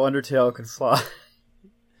walked so Undertale could fly.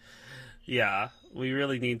 Yeah, we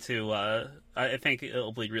really need to. I think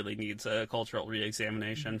Illbleed really needs a cultural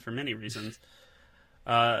re-examination for many reasons.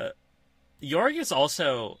 Yorg is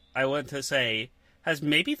also, I want to say, has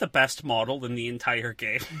maybe the best model in the entire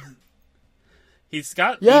game. He's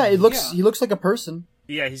got he looks like a person.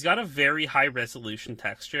 Yeah, he's got a very high resolution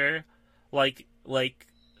texture, like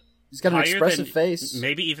he's got an expressive face.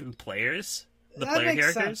 Maybe even players. That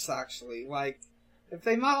makes sense, actually. Like, if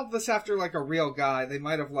they modeled this after like a real guy, they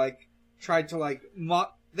might have like tried to like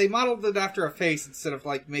they modeled it after a face instead of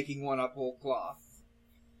like making one up whole cloth.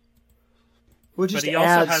 But he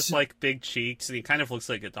also has like big cheeks, and he kind of looks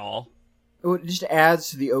like a doll. It just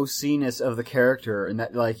adds to the OC-ness of the character, and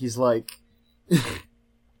that like he's like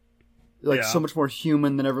so much more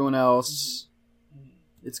human than everyone else.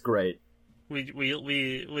 It's great. We're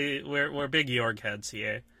big Yorg heads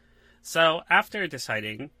here. So after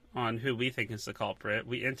deciding on who we think is the culprit,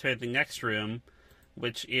 we enter the next room,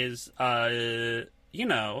 which is the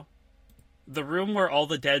room where all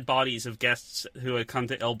the dead bodies of guests who had come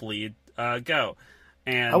to Illbleed go.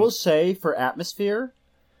 And I will say, for atmosphere,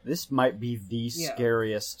 this might be the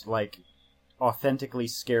scariest, like, authentically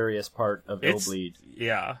scariest part of Illbleed.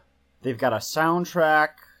 Yeah. They've got a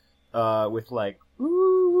soundtrack with, like,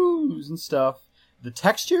 oohs and stuff. The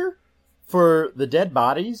texture for the dead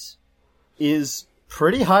bodies is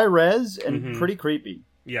pretty high res and pretty creepy.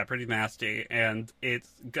 Yeah, pretty nasty. And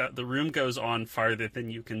the room goes on farther than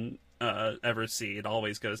you can ever see. It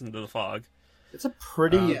always goes into the fog. It's a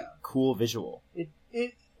pretty cool visual. It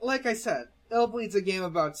like I said, Illbleed's a game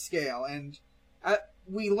about scale, and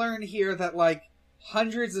we learn here that like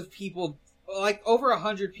hundreds of people, like over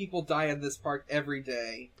 100 people, die in this park every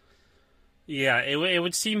day. Yeah, it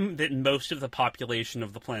would seem that most of the population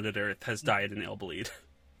of the planet Earth has died in Illbleed.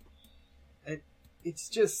 It's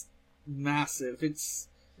just massive. It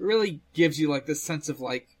really gives you like this sense of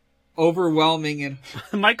like overwhelming, and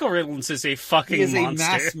Michael Rillens is a fucking monster. He is a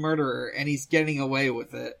mass murderer, and he's getting away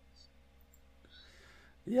with it.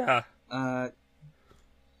 Yeah.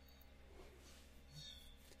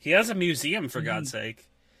 He has a museum, for God's sake.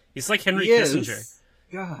 He's like Henry Kissinger.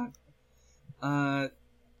 God.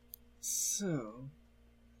 So...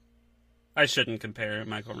 I shouldn't compare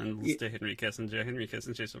Michael Reynolds to Henry Kissinger. Henry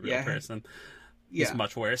Kissinger's a real person. He's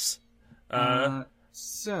much worse. They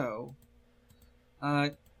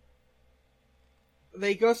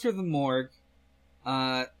go through the morgue.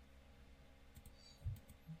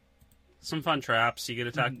 Some fun traps. You get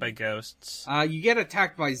attacked by ghosts. You get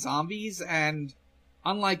attacked by zombies, and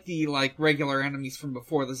unlike the like regular enemies from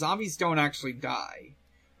before, the zombies don't actually die.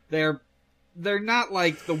 They're not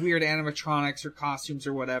like the weird animatronics or costumes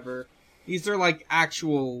or whatever. These are like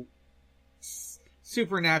actual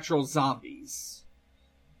supernatural zombies.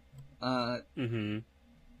 Mm-hmm.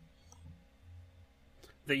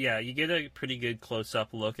 Yeah, you get a pretty good close-up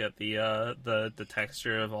look at the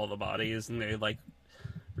texture of all the bodies, and they're like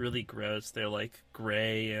really gross. They're like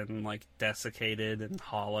gray and like desiccated and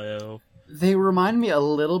hollow. They remind me a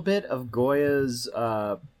little bit of Goya's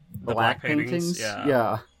black paintings.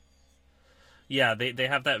 Yeah. Yeah, they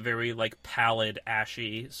have that very like pallid,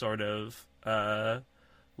 ashy sort of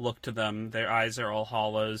look to them. Their eyes are all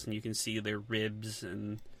hollows, and you can see their ribs,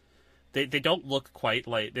 and they don't look quite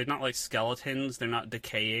like, they're not like skeletons. They're not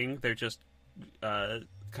decaying. They're just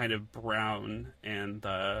kind of brown and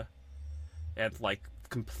like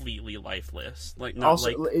completely lifeless. Like not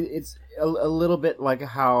also, like it's a little bit like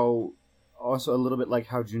how. Also, a little bit like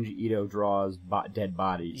how Junji Ito draws dead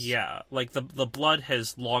bodies. Yeah, like the blood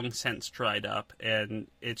has long since dried up, and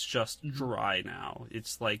it's just dry now.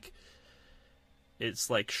 It's like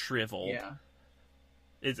shriveled. Yeah,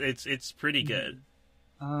 it's pretty good.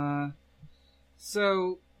 So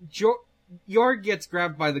Jorg gets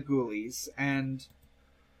grabbed by the ghoulies, and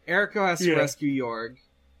Eriko has to rescue Jorg.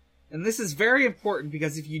 And this is very important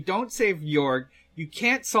because if you don't save Jorg, you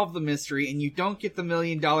can't solve the mystery, and you don't get the $1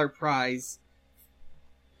 million prize.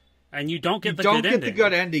 And you don't get the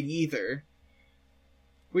good ending either.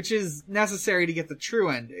 Which is necessary to get the true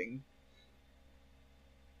ending.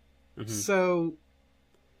 Mm-hmm. So,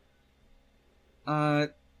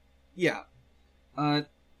 yeah.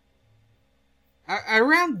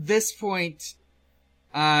 Around this point,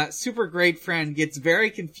 Super Great Friend gets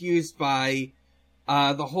very confused by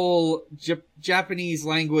the whole Japanese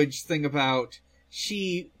language thing about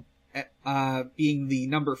she being the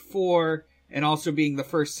number 4 and also being the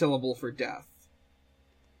first syllable for death.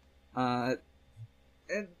 And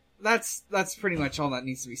that's pretty much all that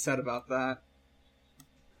needs to be said about that.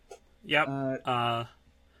 Yep.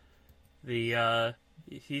 He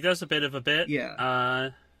does a bit of a bit. Yeah.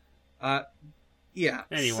 Yeah.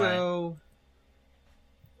 Anyway.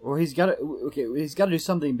 Well, he's got to do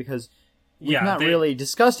something because we've not really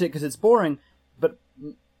discussed it because it's boring, but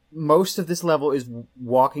most of this level is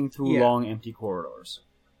walking through long, empty corridors.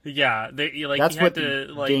 Yeah, that's what the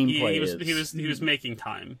gameplay is. He was making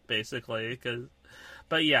time basically,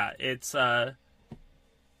 but yeah, it's maybe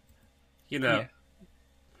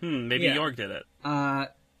Jorg did it. No,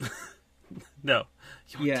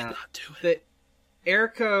 Jorg did not do it.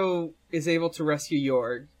 Eriko is able to rescue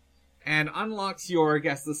Jorg and unlocks Jorg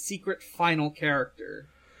as the secret final character.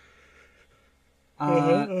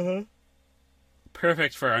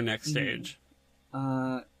 Perfect for our next stage.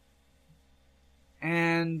 And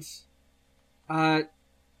at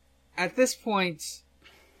this point,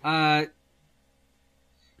 Jorg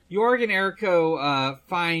and Eriko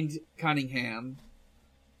find Cunningham,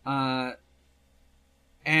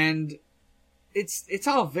 and it's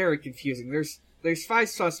all very confusing. There's 5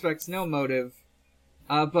 suspects, no motive,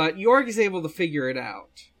 but Jorg is able to figure it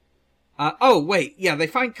out. They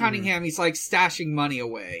find Cunningham. He's like stashing money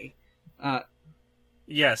away.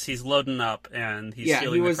 Yes, he's loading up and he's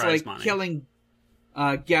stealing the prize money. Killing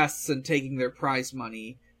guests and taking their prize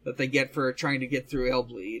money that they get for trying to get through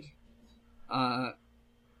Illbleed.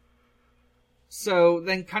 So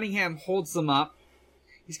then Cunningham holds them up.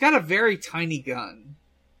 He's got a very tiny gun.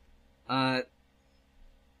 It's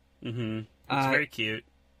very cute.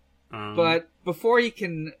 But before he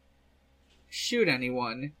can shoot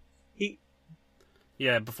anyone,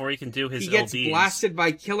 before he can do his he gets LDs. blasted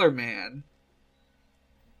by Killer Man.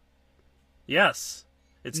 Yes,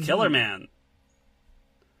 it's Killer Man.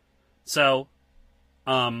 So,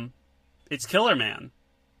 it's Killer Man.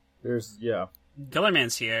 Killer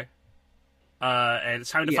Man's here, and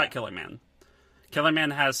it's time to fight Killer Man. Killer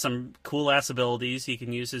Man has some cool-ass abilities. He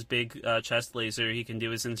can use his big chest laser. He can do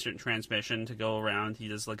his instant transmission to go around. He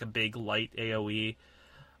does like a big light AoE.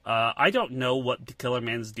 I don't know what the Killer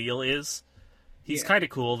Man's deal is. He's kind of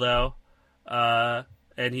cool, though.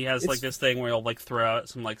 And he has like this thing where he'll like throw out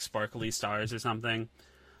some like sparkly stars or something.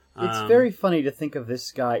 It's very funny to think of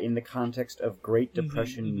this guy in the context of Great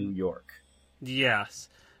Depression New York. Yes.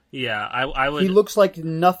 Yeah, I would... He looks like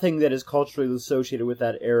nothing that is culturally associated with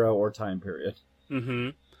that era or time period. Mm-hmm.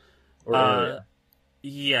 Or area.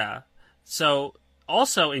 Yeah. So,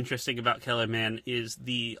 also interesting about Killer Man is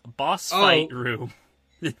the boss fight room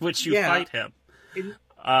in which you fight him.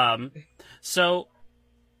 So,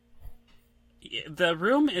 the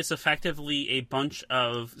room is effectively a bunch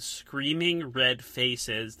of screaming red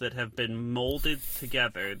faces that have been molded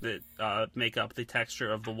together that make up the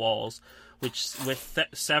texture of the walls, which with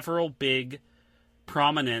several big,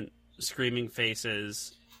 prominent screaming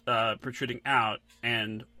faces protruding out,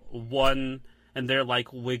 and they're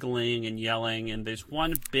like wiggling and yelling, and there's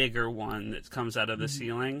one bigger one that comes out of the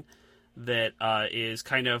ceiling that is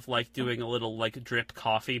kind of like doing a little like drip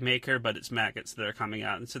coffee maker, but it's maggots that are coming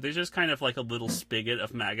out, and so there's just kind of like a little spigot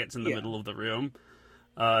of maggots in the middle of the room.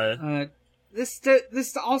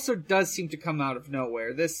 This also does seem to come out of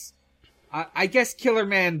nowhere. This, I guess, Killer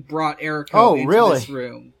Man brought Erica into this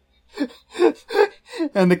room.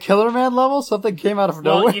 And the Killer Man level, something came out of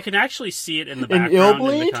nowhere. Well, you can actually see it in the background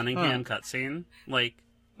in the Cunningham cutscene. Like,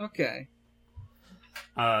 okay.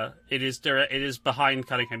 It is behind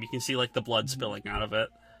Cunningham. You can see like the blood spilling out of it.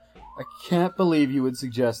 I can't believe you would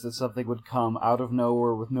suggest that something would come out of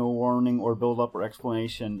nowhere with no warning or build-up or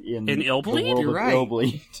explanation in Illbleed? the world You're of right.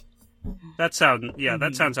 Illbleed. That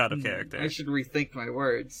sounds out of character. I should rethink my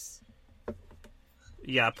words.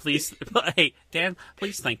 Yeah, please. Hey, Dan,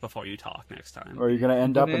 please think before you talk next time. Or you're going to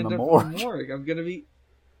end up in the morgue. I'm gonna be.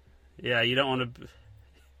 Yeah, you don't want to.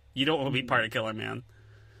 You don't want to be part of Killer Man.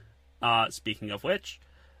 Speaking of which,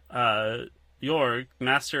 your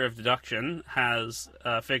Master of Deduction has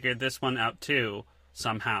figured this one out too,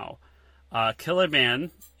 somehow. Killer Man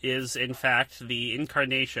is, in fact, the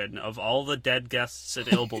incarnation of all the dead guests at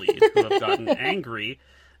Illbleed who have gotten angry,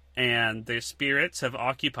 and their spirits have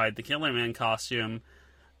occupied the Killer Man costume,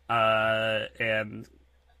 yeah.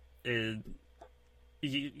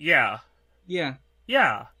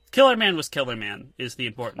 Killer Man was Killer Man, is the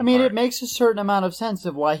important part. It makes a certain amount of sense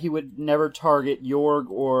of why he would never target Jorg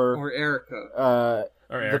or Erica.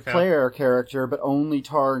 The player character, but only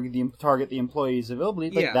target the employees of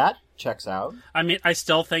Illbleed. That checks out. I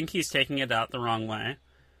still think he's taking it out the wrong way.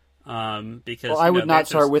 Because I would not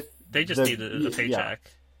start with... They just need a paycheck.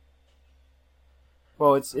 Yeah.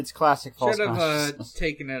 Well, it's classic false Should consciousness. have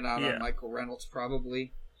taken it out on Michael Reynolds,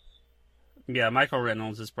 probably. Yeah, Michael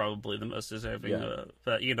Reynolds is probably the most deserving of,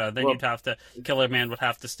 but then you'd have to, Killer Man would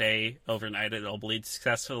have to stay overnight at Illbleed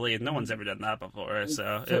successfully, and no one's ever done that before,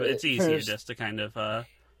 so it's easier just to kind of,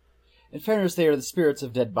 In fairness, they are the spirits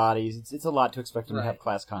of dead bodies. It's a lot to expect them to have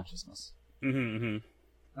class consciousness. They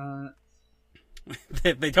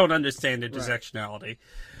don't understand intersectionality.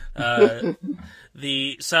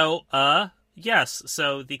 Yes,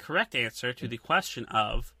 so the correct answer to the question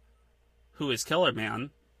of who is Killer Man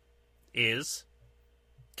is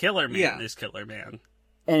Killer Man is Killer Man.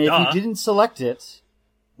 And if you didn't select it,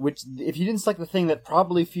 if you didn't select the thing that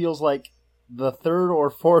probably feels like the third or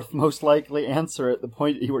fourth most likely answer at the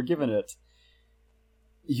point that you were given it,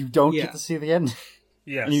 you don't get to see the end.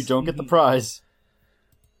 Yes. And you don't get the prize.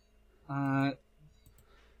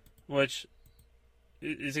 Which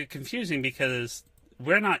is confusing because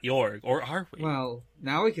we're not Jorg, or are we? Well,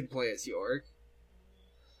 now we can play as Jorg.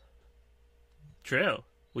 True.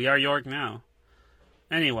 We are Jorg now.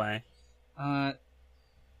 Anyway. So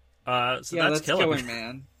that's Killer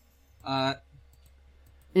Man.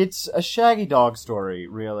 It's a Shaggy Dog story,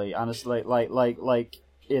 really, honestly. Like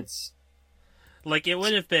it's... Like, it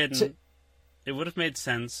would have been... It would have made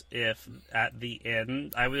sense if, at the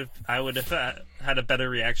end... I would have had a better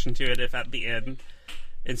reaction to it if, at the end,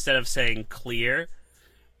 instead of saying clear,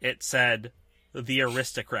 it said, the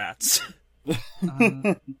aristocrats.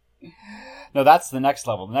 No, that's the next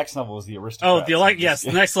level. The next level is the aristocrats. Oh,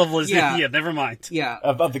 the next level is never mind. Yeah.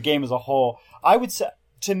 Of the game as a whole. I would say,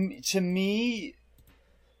 to me,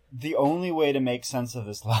 the only way to make sense of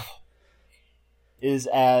this level is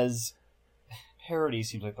as parody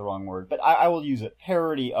seems like the wrong word, but I will use it.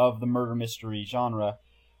 Parody of the murder mystery genre.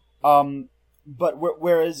 But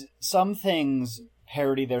whereas some things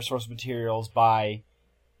parody their source materials by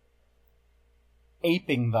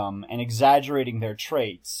aping them and exaggerating their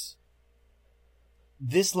traits,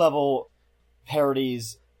 this level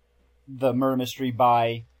parodies the murder mystery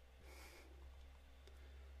by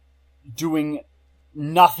doing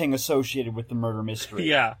nothing associated with the murder mystery.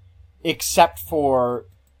 Yeah. Except for,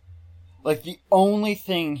 like, the only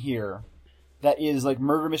thing here that is, like,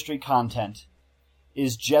 murder mystery content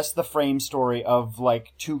is just the frame story of,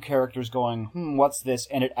 like, two characters going, what's this?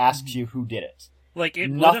 And it asks you who did it. Like, it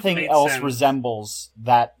nothing else sense. Resembles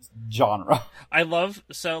that genre. I love,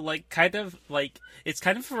 so, like, kind of, like, it's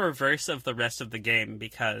kind of a reverse of the rest of the game,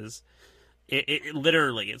 because it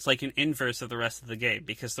literally, it's like an inverse of the rest of the game,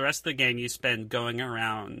 because the rest of the game you spend going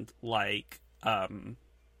around, like,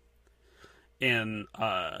 in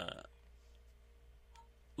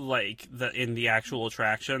the actual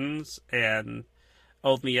attractions, and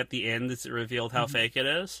only at the end is it revealed how fake it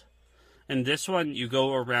is. In this one, you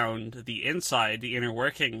go around the inside, the inner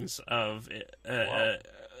workings of...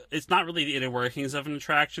 it's not really the inner workings of an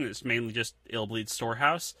attraction, it's mainly just Illbleed's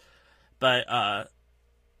storehouse. But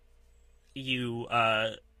you...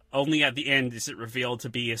 only at the end is it revealed to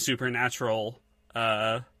be a supernatural...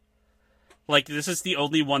 this is the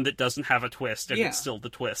only one that doesn't have a twist, and it's still the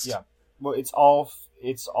twist. Yeah. Well, it's all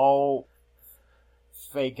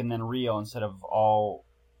fake and then real instead of all...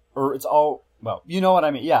 Or it's all... Well, you know what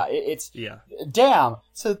I mean. Yeah, it's... Yeah. Damn!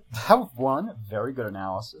 So, that one, very good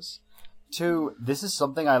analysis. Two, this is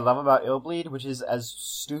something I love about Illbleed, which is as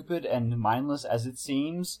stupid and mindless as it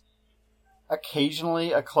seems.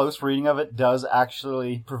 Occasionally, a close reading of it does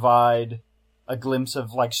actually provide a glimpse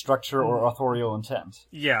of, structure or authorial intent.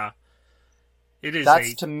 Yeah. It is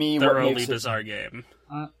That's, to me, what thoroughly makes bizarre game.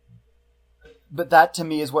 But that, to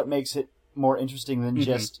me, is what makes it more interesting than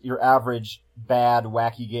just your average bad,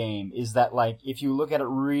 wacky game, is that, if you look at it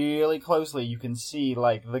really closely, you can see,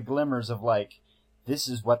 the glimmers of, this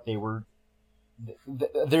is what they were...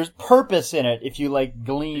 There's purpose in it if you,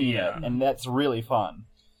 glean it, and that's really fun.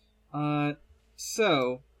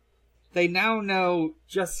 So, they now know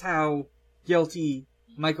just how guilty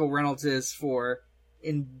Michael Reynolds is for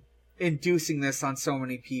inducing this on so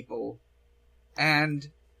many people. And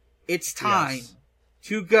it's time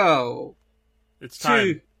to go. It's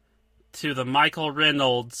time to the Michael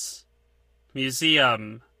Reynolds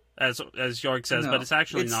Museum, as York says, but it's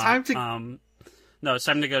actually not. Time to, no, it's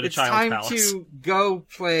time to go to Child's Palace. It's time to go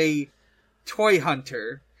play Toy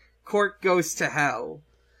Hunter. Cork Goes to Hell.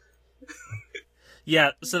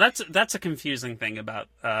 Yeah, so that's a confusing thing about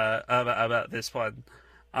this one,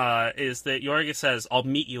 is that Yorga says, "I'll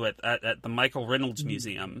meet you at the Michael Reynolds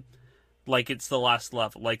Museum," like it's the last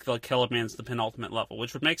level, like the Killer Man's the penultimate level,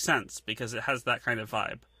 which would make sense because it has that kind of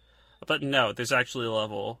vibe. But no, there's actually a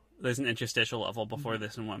level. There's an interstitial level before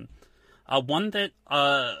this one. One that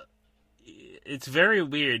it's very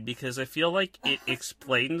weird because I feel like it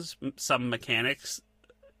explains some mechanics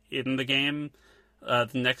in the game. The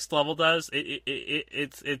next level does.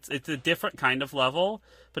 It's a different kind of level,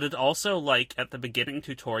 but it also at the beginning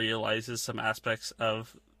tutorializes some aspects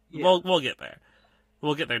of. Yeah. We'll get there.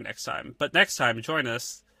 We'll get there next time. But next time, join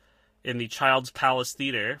us in the Child's Palace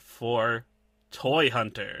Theater for Toy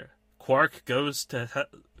Hunter. Quark goes to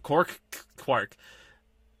Quark,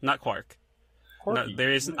 not Quark. No,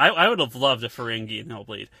 there is. I would have loved a Ferengi in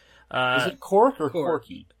Hellblade. Is it Quark or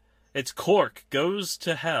Corky? It's Quark Goes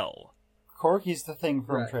to Hell. Corky's the thing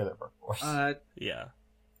from Trailer Park Boys. Yeah.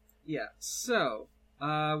 Yeah. So,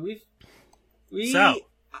 we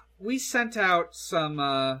sent out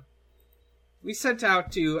some. We sent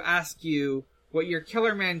out to ask you what your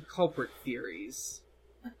Killer Man culprit theories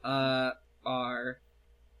are,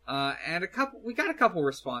 and we got a couple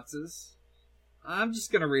responses. I'm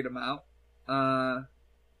just gonna read them out. Friend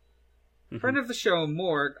of the show,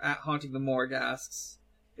 Morg at Haunting the Morgue asks,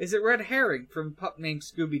 "Is it Red Herring from Pup Named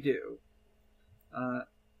Scooby Doo?" I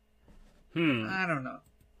don't know.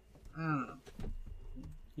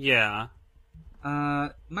 Yeah.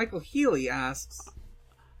 Michael Healy asks,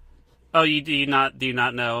 "Oh, do you not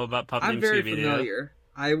know about Pup Named Scooby Doo?" I'm very familiar.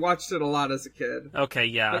 I watched it a lot as a kid. Okay,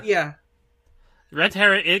 yeah. But yeah. Red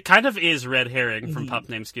Herring, it kind of is Red Herring from Pup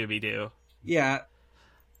Named Scooby Doo. Yeah.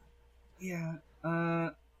 Yeah.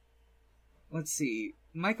 Let's see.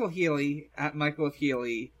 Michael Healy, at Michael of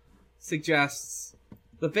Healy, suggests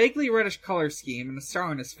the vaguely reddish color scheme and a star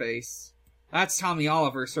on his face. That's Tommy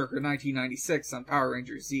Oliver circa 1996 on Power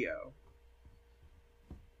Rangers Zeo.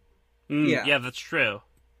 Yeah, that's true.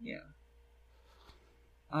 Yeah.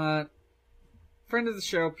 Friend of the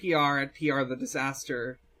show, PR at PR the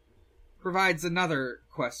Disaster, provides another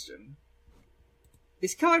question.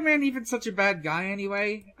 Is Killer Man even such a bad guy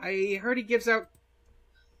anyway? I heard he gives out...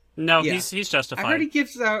 No, he's justified. I heard he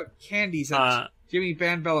gives out candies at Jimmy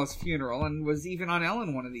Banbello's funeral and was even on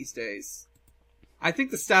Ellen one of these days. I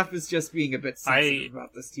think the staff is just being a bit sensitive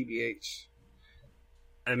about this, TBH.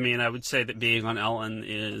 I mean, I would say that being on Ellen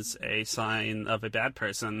is a sign of a bad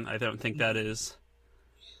person. I don't think that is.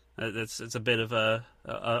 It's a bit of a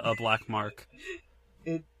black mark.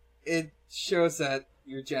 It shows that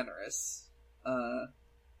you're generous.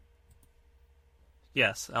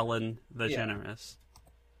 Yes, Ellen the Generous.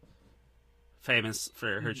 Famous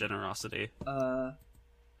for her generosity.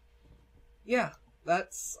 Yeah,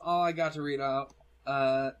 that's all I got to read out.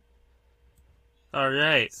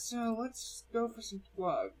 Alright. So let's go for some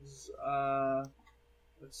plugs.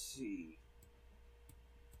 Let's see.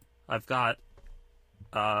 I've got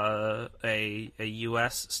a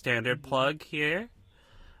US standard plug here.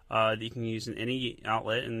 that you can use in any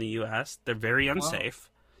outlet in the U.S. They're very unsafe.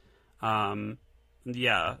 Wow.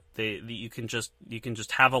 You can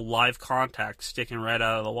just have a live contact sticking right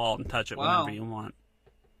out of the wall and touch it whenever you want.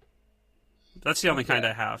 That's the only kind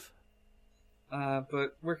I have.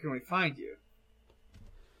 But where can we find you?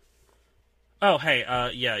 Oh,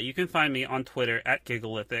 hey, you can find me on Twitter at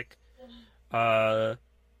Gigalithic. I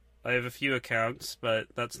have a few accounts, but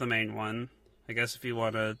that's the main one. I guess if you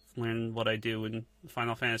want to learn what I do in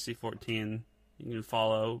Final Fantasy XIV, you can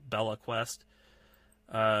follow Bella Quest.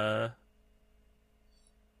 Or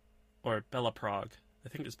Bella Prague. I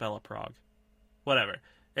think it's Bella Prague. Whatever.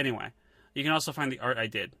 Anyway, you can also find the art I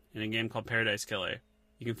did in a game called Paradise Killer.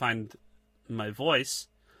 You can find my voice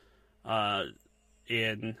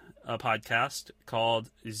in a podcast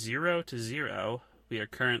called 0 to 0. We are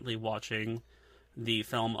currently watching the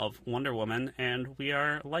film of Wonder Woman, and we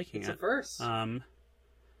are liking it. It's a first.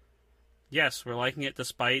 Yes, we're liking it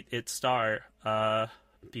despite its star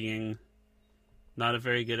being not a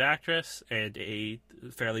very good actress and a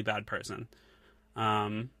fairly bad person.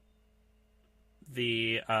 You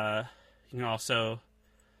can also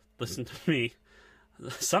listen to me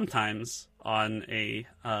sometimes on a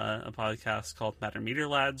podcast called Matter Meter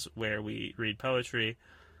Lads, where we read poetry,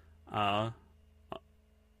 and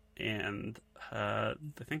I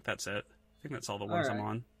think that's it. I think that's all the ones I'm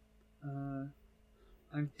on.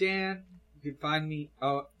 I'm Dan. You can find me.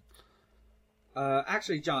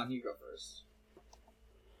 Actually, John, you go first.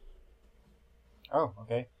 Oh,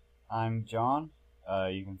 okay. I'm John.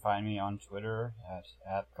 You can find me on Twitter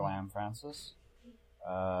at GlamFrancis.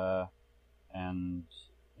 And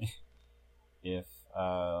if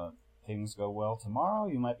things go well tomorrow,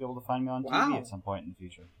 you might be able to find me on TV at some point in the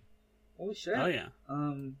future. Holy shit! Oh yeah.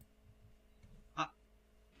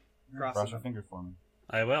 Cross your finger for me.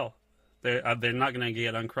 I will. They're not going to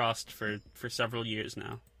get uncrossed for several years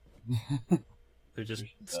now. They're just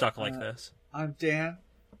stuck like this. I'm Dan.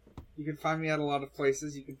 You can find me at a lot of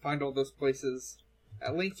places. You can find all those places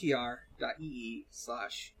at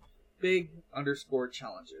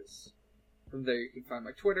linktr.ee/big_challenges. From there, you can find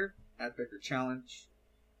my Twitter at BiggerChallenge.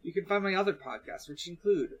 You can find my other podcasts, which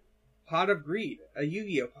include Pod of Greed, a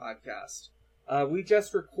Yu-Gi-Oh podcast. We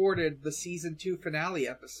just recorded the season 2 finale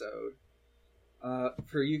episode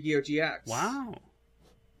for Yu-Gi-Oh! GX. Wow.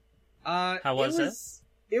 How was it?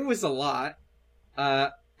 It was a lot.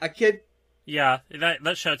 A kid. Yeah,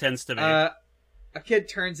 that show tends to be. A kid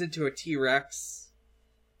turns into a T-Rex.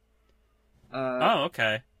 Oh,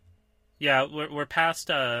 okay. Yeah, we're past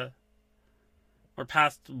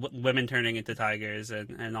women turning into tigers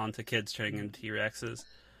and onto kids turning into T-Rexes.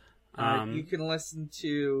 You can listen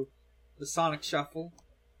to the Sonic Shuffle,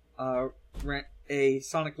 a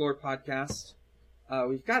Sonic Lore podcast.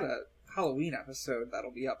 We've got a Halloween episode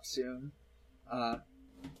that'll be up soon. About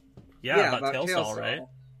Tailsaw, right?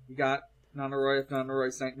 We got Nanoroy of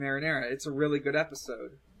Nanoroy's Night Marinara. It's a really good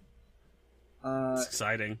episode. It's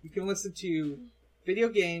exciting. You can listen to Video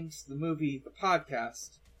Games, the Movie, the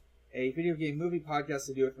Podcast, a video game movie podcast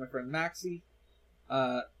I do with my friend Maxie.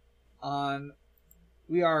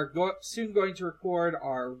 We are soon going to record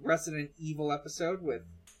our Resident Evil episode with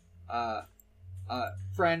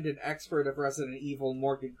friend and expert of Resident Evil,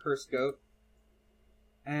 Morgan Kursgoat,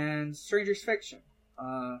 and Stranger's Fiction,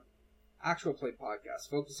 actual play podcast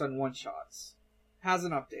focused on one-shots.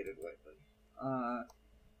 Hasn't updated lately.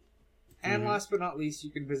 And last but not least,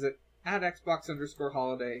 you can visit at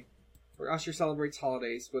Xbox_holiday, where Usher celebrates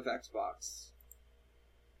holidays with Xbox.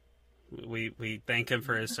 We thank him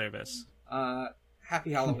for his service.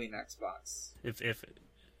 Happy Halloween, Xbox.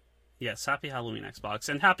 Yes, happy Halloween, Xbox,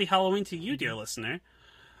 and happy Halloween to you, dear listener.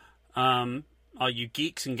 All you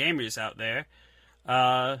geeks and gamers out there.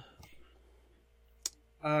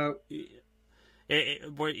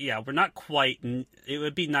 We're not quite. It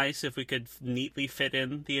would be nice if we could neatly fit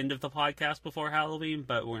in the end of the podcast before Halloween,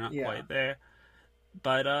 but we're not quite there.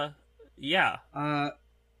 But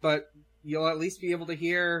but you'll at least be able to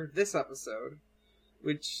hear this episode,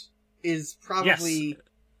 which is probably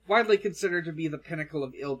widely considered to be the pinnacle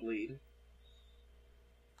of Illbleed.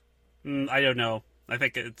 I don't know. I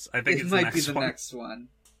think it's might be the next one.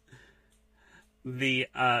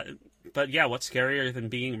 But yeah, what's scarier than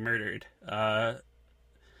being murdered?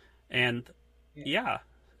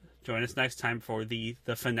 Join us next time for the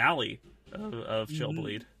finale of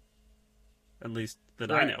Chillbleed. At least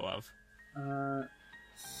that I know of.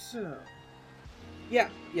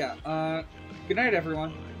 Good night,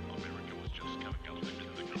 everyone.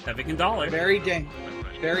 Epic and Dollar. Very Dengar.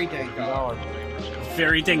 Very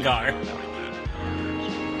Dengar.